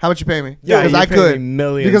me? How much you pay me? Yeah, because you're I paying could. me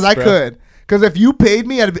millions, because I bro. could. Because if you paid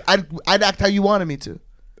me, I'd act how you wanted me to.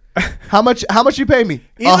 How much? How much you pay me?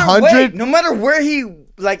 Either way, 100. no matter where he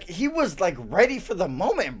was like ready for the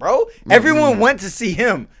moment, bro. Everyone went to see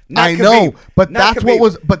him. Not I know, Khabib. but Not that's what Khabib.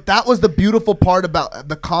 was. But that was the beautiful part about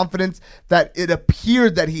the confidence that it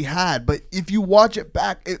appeared that he had. But if you watch it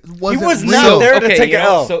back, it wasn't. was real. not there to take you an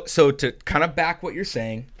know, L. So to kind of back what you're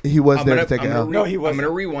saying, He was I'm there gonna- to take I'm an gonna L. No, he I'm wasn't.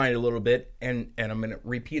 gonna rewind a little bit and I'm gonna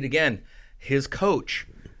repeat again. His coach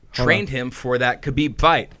trained him for that Khabib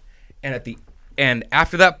fight, and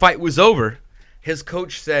after that fight was over, his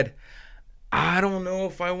coach said, "I don't know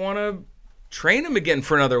if I want to train him again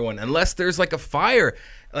for another one unless there's like a fire."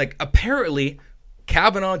 Like apparently,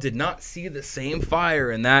 Kavanaugh did not see the same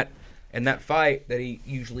fire in that fight that he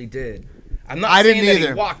usually did. I'm not I saying didn't that either.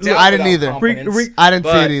 he walked I out didn't without either. confidence, I didn't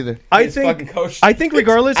see but it either. I his think. fucking coach. I think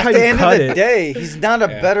regardless how At you the end cut of the it, day, he's not a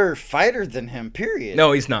better fighter than him. Period.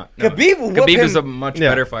 No, he's not. No. Khabib will whoop Khabib is him- a much Yeah,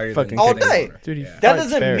 better fighter fucking than all Khabib. day. dude, he That fights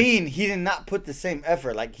doesn't fair. mean he did not put the same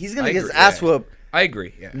effort. Like he's gonna I get his agree, ass yeah. whooped. I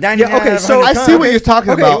agree. Yeah. 99 Yeah, okay, out of so 100 I see what times. you're talking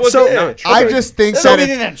Okay, about. so- I just think So that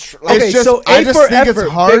he it's, didn't like, it's just. so I A just for think effort,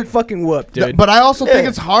 it's hard. big fucking whoop, dude. But I also think Yeah.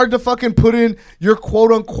 it's hard to fucking put in your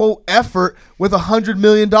quote unquote effort with $100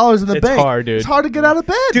 million in the It's bank. hard, dude. It's hard to get out of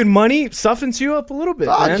bed. Dude, money softens you up a little bit,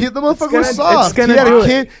 Dog, man. the motherfucker It's was gonna- soft. It's gonna He had do a it.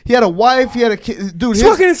 kid. He had a wife. He had a kid. Dude, It's his-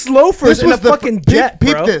 fucking slow first in a fucking jet,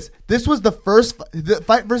 peep bro. this. This was the first the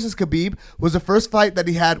fight versus Khabib was the first fight that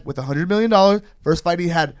he had with $100 million. First fight he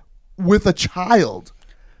had with a child.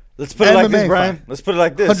 let's put it like this, MMA Brian. fight. Let's put it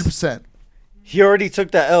like this. 100%. He already took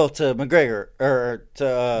that L to McGregor or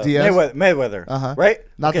to Diaz? Mayweather, Uh-huh. right?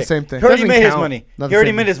 Not the same thing. He already Doesn't made his count. money. Not He the already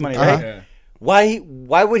same made thing. his money, Uh-huh. right?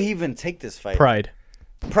 Why would he even take this fight? Pride.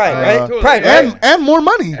 Pride, right? Uh, Pride, right? And more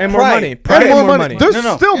money. And more Pride. money. And Pride And and more money. There's No,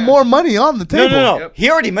 no. still more money on the No, table. no, no. Yep.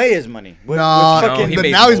 He already made his money. With No, fucking, he but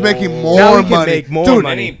made now he's more. making Now more he can money. make more Dude,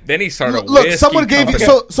 money. Then he started a look, whiskey someone gave you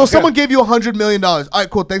company. someone gave you $100 million. All right,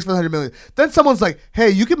 cool. Thanks for the $100 million. Then someone's like,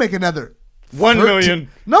 hey, you can make another 1 13 million.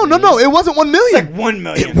 No, it wasn't 1 million. It's like 1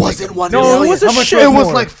 million. It wasn't 1 No, million. it was a How much shit It was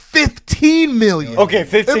more. like 15 million. Okay,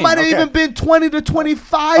 15. It might have okay. even been 20 to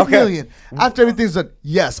 25 Okay. million. After everything's done,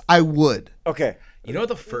 yes, I would. Okay. You know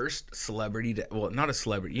the first celebrity to, well, not a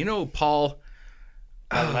celebrity. You know Paul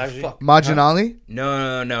Marginali?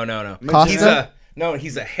 No. Costa?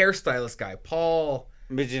 He's a hairstylist guy. Paul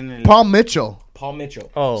Mitchell.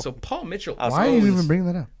 Mitchell. Oh. So Paul Mitchell. Why are you even bringing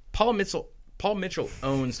that up? Paul Mitchell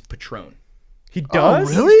owns Patron. He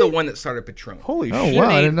does? really? He's the one that started Patron. Holy Oh, shit. He wow, I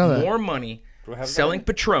made didn't know that. more money selling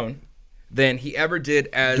Patron than he ever did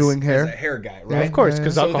as, Doing hair? as a hair guy, Yeah, right? Of course,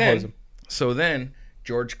 because So alcoholism. then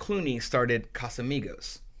George Clooney started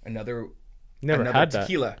Casamigos, another Never had that.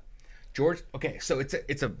 tequila. So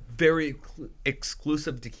it's a very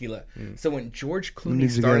exclusive tequila. So when George Clooney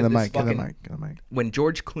Needs to get started in the this mic. Get in the fucking mic. Get in the mic. when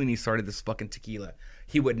George Clooney started this fucking tequila,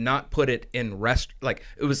 he would not put it in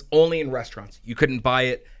it was only in restaurants. You couldn't buy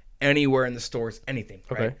it anywhere in the stores, anything.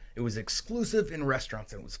 Right? Okay. It was exclusive in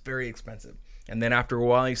restaurants and it was very expensive. And then after a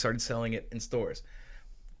while, he started selling it in stores.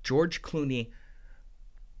 George Clooney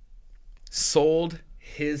sold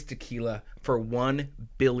his tequila for $1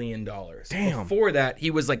 billion. Damn. Before that,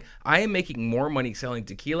 he was like, I am making more money selling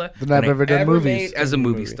tequila Than I've ever done movies. made as a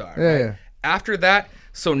movie star. Yeah, right? yeah. After that,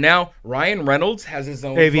 so now Ryan Reynolds has his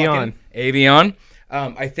own Avion. Avion.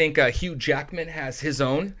 I think Hugh Jackman has his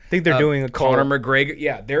own. I think they're doing a Conor collab. McGregor.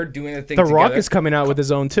 Yeah, they're doing a thing The together. Rock is coming out with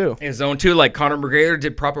his own too. His own too. Like Conor McGregor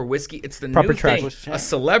did Proper Whiskey. It's the Proper new Trash. thing. A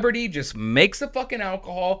celebrity just makes the fucking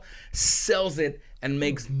alcohol, sells it, and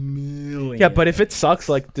makes millions. Yeah, but if it sucks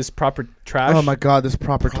like this Proper Trash, Oh my god, this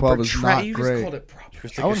proper 12 is not You great. just called it Proper.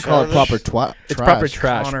 I wouldn't call it proper trash. it's Proper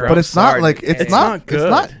Trash, Connor, bro. But it's not like Sorry. it's not good. it's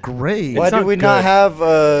not great. Why It's did not we good. not have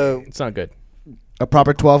It's not good. A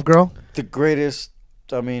proper 12 girl? the greatest?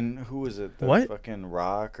 I mean, who was it? The What? Fucking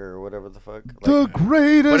Rock or whatever the fuck. The Like,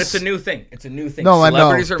 greatest. But it's a new thing. It's a new thing. No, I know.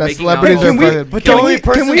 Celebrities are That making celebrities alcohol. are fucking- but the only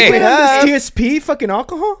person Can we we put have. this TSP fucking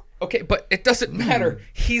alcohol? Okay, but it doesn't matter.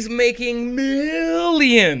 He's making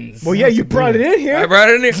millions. Well, yeah, you brought it in I here. brought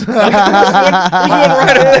it in here. There's one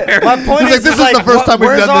right up there. My point He's is, like, this is the first time we've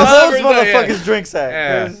where's done all this. those Yeah. motherfuckers drinks at?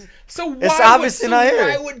 Yeah. 'Cause- So why It's obviously not here.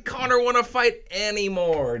 Why would Connor want to fight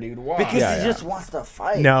anymore, dude? Why? Because Yeah, he yeah. just wants to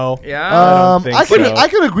fight. No. yeah. think I can so. I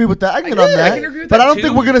can agree with that. I can get on I that. can agree with But that I don't too.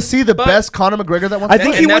 think we're gonna see the But- best Conor McGregor that wants I to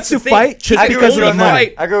think fight. he And wants to that's the thing. fight just I agree because of with the you. money.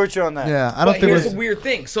 Right. I agree with you on that. Yeah, I don't But think here's we're the weird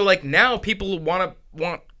thing. So like now people want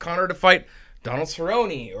Connor to fight Donald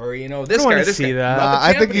Cerrone or this don't wanna guy. This see guy. that. Not the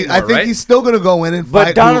I champ think anymore, I think right? he's still gonna go in and But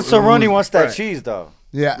fight. Donald who- Cerrone wants that Right. cheese, though.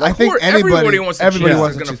 Yeah, I Of think course, anybody everybody wants to everybody choose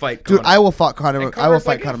wants who's to gonna choose. fight Dude, Conor. I will fight Conor. And I will Connor's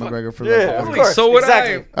fight like, Conor yeah, fuck. McGregor for Yeah, that. of Totally. course. So would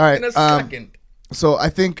Exactly. I. All right, In a second. So I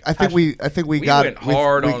think we got went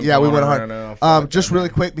hard on yeah, we went Conor. hard. No, fuck Just that, really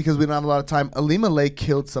man. quick because we don't have a lot of time. Alima Lay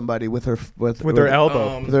killed somebody with her With her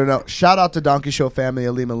elbow. With her no. Shout out to Donkey Show family,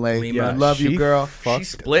 Alima Lay. Alima. I love you, She girl. She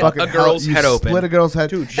split Fucking a girl's hell, head you open. Split a girl's head.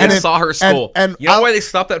 Dude, They saw her skull. And you know I'll- why they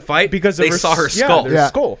stopped that fight? Because they of her saw her s- yeah, skull. their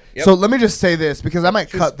skull. Yep. So let me just say this because I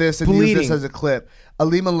might cut this and use bleeding. this as a clip.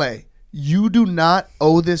 Alima Lay, you do not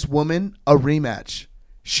owe this woman a rematch.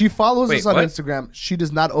 She follows Wait, us on what? Instagram. She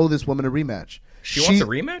does not owe this woman a rematch. She wants a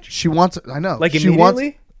rematch? She wants. I know. Like she wants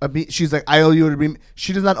immediately? she's like, I owe you a rematch.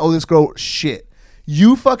 She does not owe this girl shit.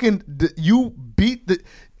 You fucking. You beat the.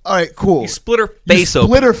 All right, cool. You split her You face split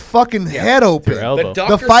open. her fucking head open. Her elbow. The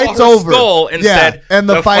doctor The fight's saw her over. skull and Yeah, said, and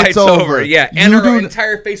the fight's over. Yeah, and You her do-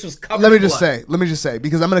 entire face was covered. Let me in just blood. say,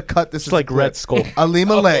 because I'm gonna cut this. It's as a like clip. Red Skull.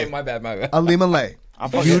 Alima Okay, Lay. my bad. Alima Lay.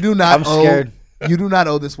 fucking- You do not I'm owe. scared. You do not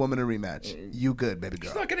owe this woman a rematch. You good, baby girl.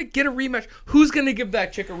 She's not gonna get a rematch. Who's gonna give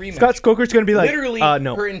that chick a rematch? Scott Coker's gonna be like, Literally,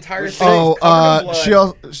 no. her entire face Oh, covered in blood. she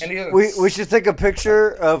also. and he had a We should take a picture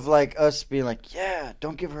of like us being like, yeah,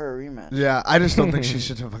 don't give her a rematch. Yeah, I just don't think she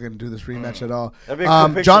should fucking do this rematch at all. That'd be a cool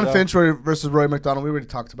picture, John though. Finch versus Roy McDonald. We already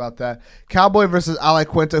talked about that. Cowboy versus Ali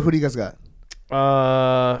Quinta. Who do you guys got?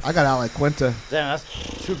 I got Ali Quinta. Damn,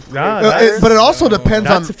 that's too great. Nah, But it also depends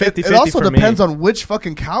on. That's a 50-50 It also for depends me. on which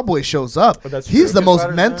fucking cowboy shows up. But that's He's true. the most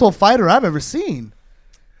Fighters, mental fighter I've ever seen.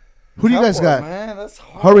 Who do you guys Cowboy, got? Man, that's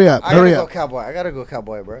hard. Hurry up, I hurry gotta up. go cowboy. I gotta go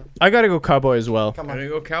cowboy, bro. I gotta go Cowboy as well. Come I'm on. gonna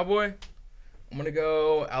go Cowboy. I'm gonna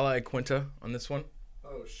go Ally Quinta on this one.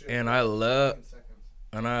 Oh shit! And I love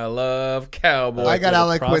Cowboy. I got Little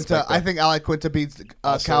Ali Quinta. prospect I there. think Ali Quinta beats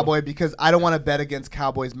Also- Cowboy because I don't want to bet against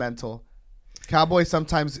Cowboy's mental. Cowboy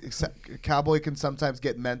can sometimes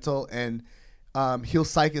get mental and he'll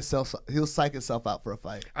psych himself out for a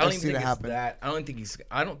fight. I don't I've even seen think it it's happen. that. I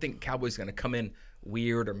don't think Cowboy's gonna come in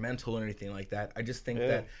weird or mental or anything like that. I just think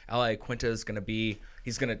that Ally Quinta is gonna be.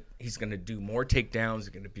 He's gonna do more takedowns. He's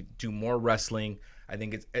gonna do more wrestling.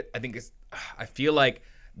 I feel like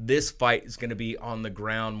this fight is gonna be on the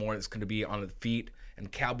ground more. It's gonna be on the feet, and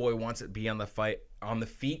Cowboy wants it to be on the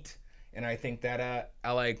feet. And I think that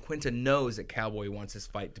Ally Quinta knows that Cowboy wants his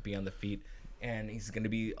fight to be on the feet, and he's going to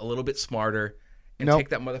be a little bit smarter. and Nope. take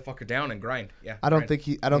that motherfucker down and grind. Yeah, I don't grind.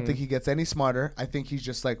 think he gets any smarter. I think he's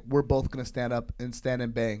just like, we're both gonna stand up and stand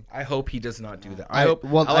and bang. I hope he does not do that. I hope.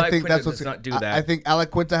 I think that's does what's not do that. I think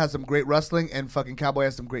Alec Quinta has some great wrestling and fucking Cowboy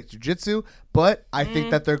has some great jiu-jitsu, but I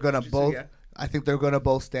think that they're gonna both. yeah. I think they're gonna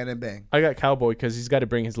both stand and bang. I got Cowboy because he's got to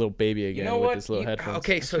bring his little baby again You know with what? his little headphones.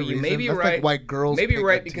 Okay, so the you may reason. be That's like right. why girls maybe pick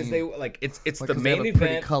right a because team. they like it's Like, the 'cause they have main a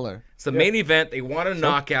pretty event. color. It's the main event. They want to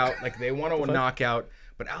knock out. Like they want to knock out.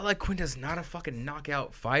 But Alec Quinta's not a fucking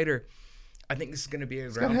knockout fighter. I think this is gonna be a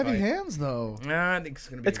He's got ground heavy fight. hands though. Nah, I think it's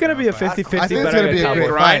gonna be. It's going to be a ground fight. 50-50. I think it's but gonna got be a Cowboy. great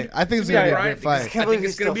grind. fight. I think it's gonna gonna be a grind. great fight. I Can't think believe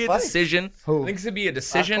it's he gonna be a still fights. decision. Who? I think it's gonna be a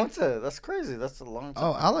decision. Quinta, that's crazy. That's a long time.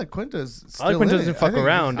 Oh, Alec Quinta's still Alec Quinta in doesn't it. fuck I think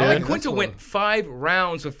around, he's- dude. Alec Quinta went 5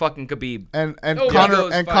 rounds with fucking Khabib. and Oh, yeah, Connor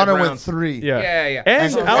those and 5 Connor went rounds. 3. Yeah.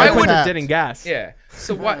 And So why Alec would- Quinta didn't gas. Yeah.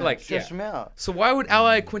 So why? Like, yeah. Stress me out. So why would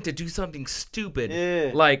Alec Quinta do something stupid?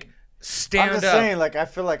 Yeah. Like I'm stand just up. saying, like, I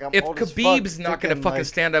feel like I'm If old as Khabib's fuck not gonna thinking, fucking like,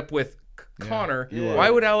 stand up with Connor, Yeah. why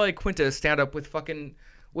would Alec Quinta stand up with fucking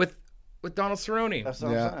with Donald Cerrone? That's what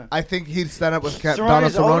I'm Yeah, saying. I think he'd stand up with Donald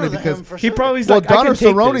Cerrone's older Cerrone than because him for He sure. probably's well, like, I Donald can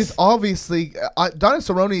take Cerrone's this. obviously Donald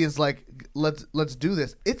Cerrone is like, let's do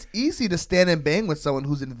this. It's easy to stand and bang with someone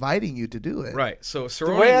who's inviting you to do it. Right. So Cerrone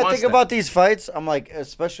The way I wants think that. about these fights, I'm like,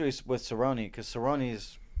 especially with Cerrone, because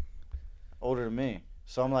Cerrone's older than me.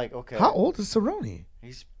 So I'm like, okay. How old is Cerrone?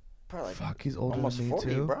 He's probably like Fuck, he's older almost than me 40,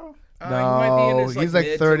 too. bro. He might be in No, his, he's like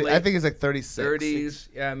mid to 30. I late think he's like 36. 30s.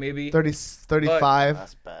 Yeah, maybe. 30, 35.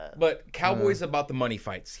 That's bad. But Cowboy's about the money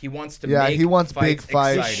fights. He wants to Yeah, make he wants big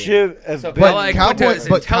fights. exciting. Should have So been- But Alec Cowboy- Quinta is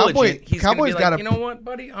but intelligent. Cowboy- He's Cowboy's gonna be got like, a- you know what,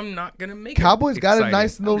 buddy? I'm not gonna make Cowboy's it got a exciting.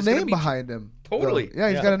 nice I'm little just gonna name beat you." behind him. Totally. though. Yeah,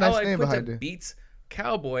 he's got a nice Alec name Quinta behind him. beats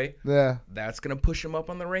Cowboy. Yeah. That's gonna push him up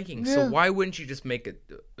on the rankings. Yeah. So why wouldn't you just make it,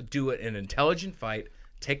 do it an intelligent fight,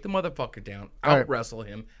 take the motherfucker down, All right. out wrestle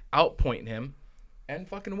him, outpoint him, and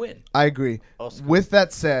fucking win? I agree. Oscar. With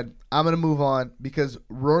that said, I'm going to move on because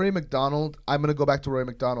Rory McDonald, I'm going to go back to Rory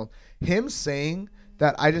McDonald. Him saying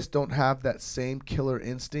that I just don't have that same killer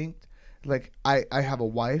instinct. Like, I have a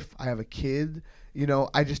wife, I have a kid, you know,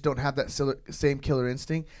 I just don't have that same killer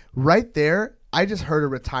instinct. Right there, I just heard a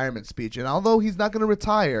retirement speech. And although he's not going to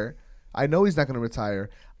retire, I know he's not going to retire,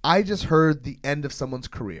 I just heard the end of someone's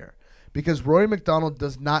career. Because Rory McDonald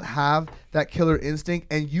does not have that killer instinct,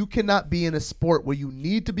 and you cannot be in a sport where you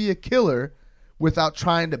need to be a killer without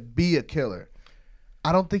trying to be a killer.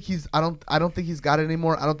 I don't think he's got it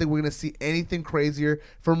anymore. I don't think we're gonna see anything crazier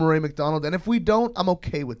from Rory McDonald. And if we don't, I'm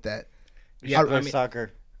okay with that. Yeah, play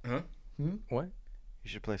soccer. What? You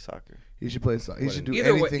should play soccer. He should play. He should do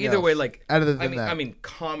Either way, anything either else way, like other than that. I mean,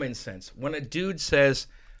 common sense. When a dude says,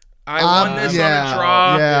 "I won this yeah, on a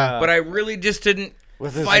draw, yeah. but I really just didn't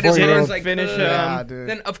With his fight as hard 4-year-old as I finish could," him. Yeah, dude.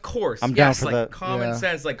 then of course, I'm down yes, for like that. common Yeah.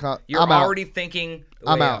 sense. Like Co- you're I'm out. already thinking,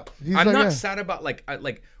 I'm way out. He's I'm like, not yeah. sad about like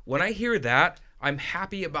when I hear that. I'm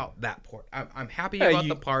happy about that part. I'm happy Yeah, about you-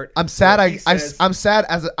 the part. I'm sad. where he says, I'm sad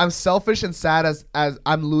as I'm selfish and sad as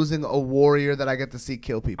I'm losing a warrior that I get to see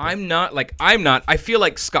kill people. I'm not. I feel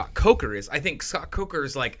like Scott Coker is. I think Scott Coker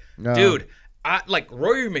is like, No. dude.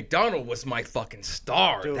 Rory McDonald was my fucking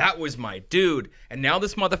star. That was my dude. And now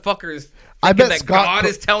this motherfucker is I thinking bet that Scott God Co-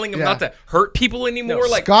 is telling him yeah. not to hurt people anymore.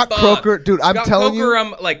 Like Scott fuck. Coker, dude, I'm Scott telling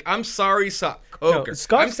Coker, you- I'm sorry, Scott Coker.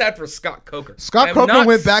 Scott- I'm sad for Scott Coker. Scott I'm Coker not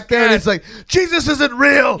went back there and sad- it's like, Jesus isn't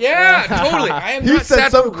real. yeah, totally. I am He not said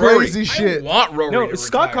sad some for Rory. crazy shit. I want Rory No, to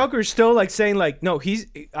Scott retire. Coker's still like saying like, no,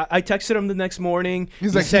 I texted him the next morning.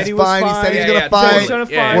 He's He like, said he's he was fine. He said he's Yeah, gonna yeah, fight. He's gonna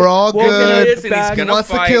Yeah. fight. We're all We'll get good. it and he's back. He gonna wants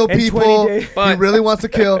to fight kill in 20 people. days. He But- really wants to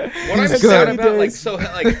kill. What I'm He's sad good. about, days. so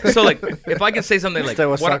if I can say something like, Stay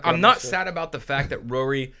with what soccer I'm on not this shit. sad about the fact that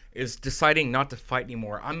Rory is deciding not to fight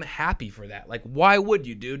anymore. I'm happy for that. Like, why would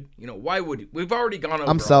you, dude? You know, why would you? We've already gone over. I'm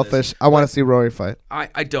all this. selfish. I want to see Rory fight.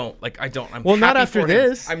 I don't. I'm Well, not happy after for him.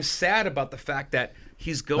 this. I'm sad about the fact that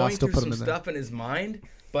he's going still through put some him in there. stuff in his mind,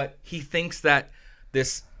 but he thinks that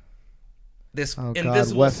this Oh, God,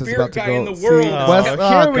 invisible Wes is spirit about to guy go. in the See, world. Wes, is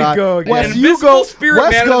oh, here we God. go again. Wes, An you invisible go. spirit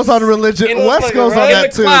Wes man goes on religion. in Wes the- goes on in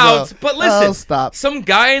that the too. clouds. though. But listen, Oh, stop. some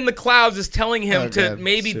guy in the clouds is telling him Oh, to God.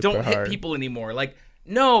 maybe Super don't hit hard. people anymore. Like,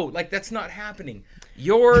 no, like that's not happening.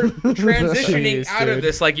 You're transitioning Jeez, out of dude.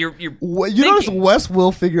 this. Like you're Well, you notice thinking- Wes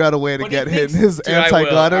will figure out a way to What do you get him think? his Dude, I will.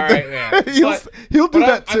 anti-God. All right, yeah. he'll do But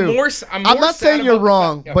that I'm too. more I'm more not sad saying you're about the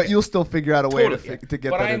wrong, fact- but okay. you'll still figure out a way Totally, yeah. to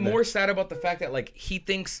get But that I'm in there. more sad about the fact that like he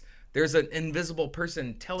thinks there's an invisible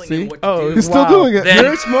person telling See? him what to Oh, do. He's still doing it. Then,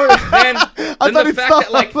 There's more. then thought the he fact that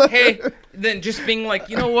stopped. like, hey, then just being like,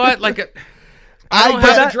 you know what, like, I I don't get-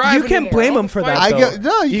 have to drive you can't anymore. blame All him the for fights- that. I though. get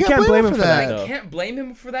no. You can't blame him for that. though. I can't blame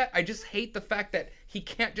him for that. I just hate the fact that he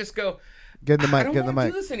can't just go, Get in the I mic. don't Get in the want to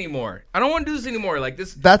mic. do this anymore. I don't want to do this anymore. Like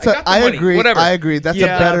this. That's I got the I money, agree. Whatever. I agree. That's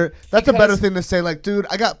Yeah. a better. That's a better Because- thing to say. Like, dude,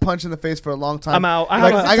 I got punched in the face for a long time. I'm out. I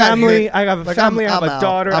Like, have a I got family. hit. I have a Like, family. I I'm have a out.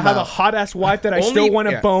 daughter. I I'm have a out. hot ass wife that I Only- still want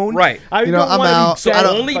to yeah, bone. right. I You know, don't I'm want out. to be I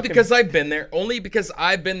don't- Only fucking- because I've been there. Only because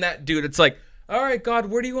I've been that dude. It's like, all right, God,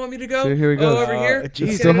 where do you want me to go? See, here he goes. Oh, over here. It's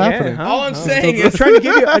Jesus, still yeah, happening. huh? All I'm Oh. saying I'm is, trying to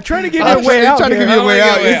give you. I'm trying to give you a I'm way out. trying to give here. you a way Oh,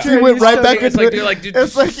 out. yeah, You see, yeah. he went right So back it's into like, dude, like, dude,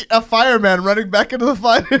 it's like a fireman running back into the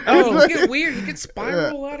fire. oh, look at weird. You could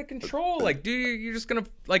spiral out of control. Like, dude, you're just gonna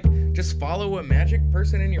like just follow a magic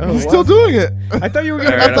person in your. He's head. still doing it. I thought you were All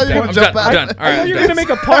gonna. right, I thought you were I'm gonna done. jump I'm out. done. All I right, thought you were I'm gonna done.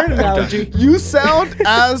 make a porn analogy. You sound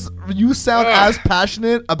as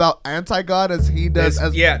passionate about anti-God as he does As-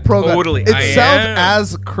 as yeah, pro-God. totally. It I sounds am.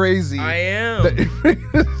 as crazy. I am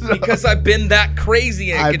because I've been that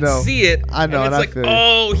crazy and I I can know. see it. I know, And and it's I like, feel you.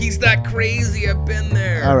 oh, he's that crazy. I've been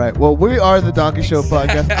there. All right. Well, we are the Donkey Show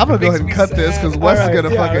podcast. I'm gonna go Makes ahead and me cut this sad. because Wes All right, is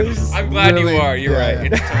gonna yeah, fucking. this is- I'm glad really- you are. You're yeah,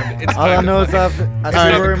 right. yeah. It's All I time know to is I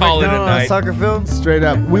Alright, see we're call it a McDonald's night. on soccer field. Straight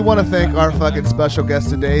up. We want to thank our fucking special guest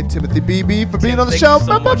today, Timothy BB, for being on the thank show. you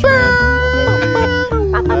so much,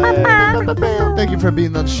 Thank you for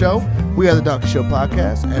being on the show. We are the Donkey Show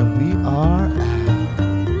podcast, and we are out.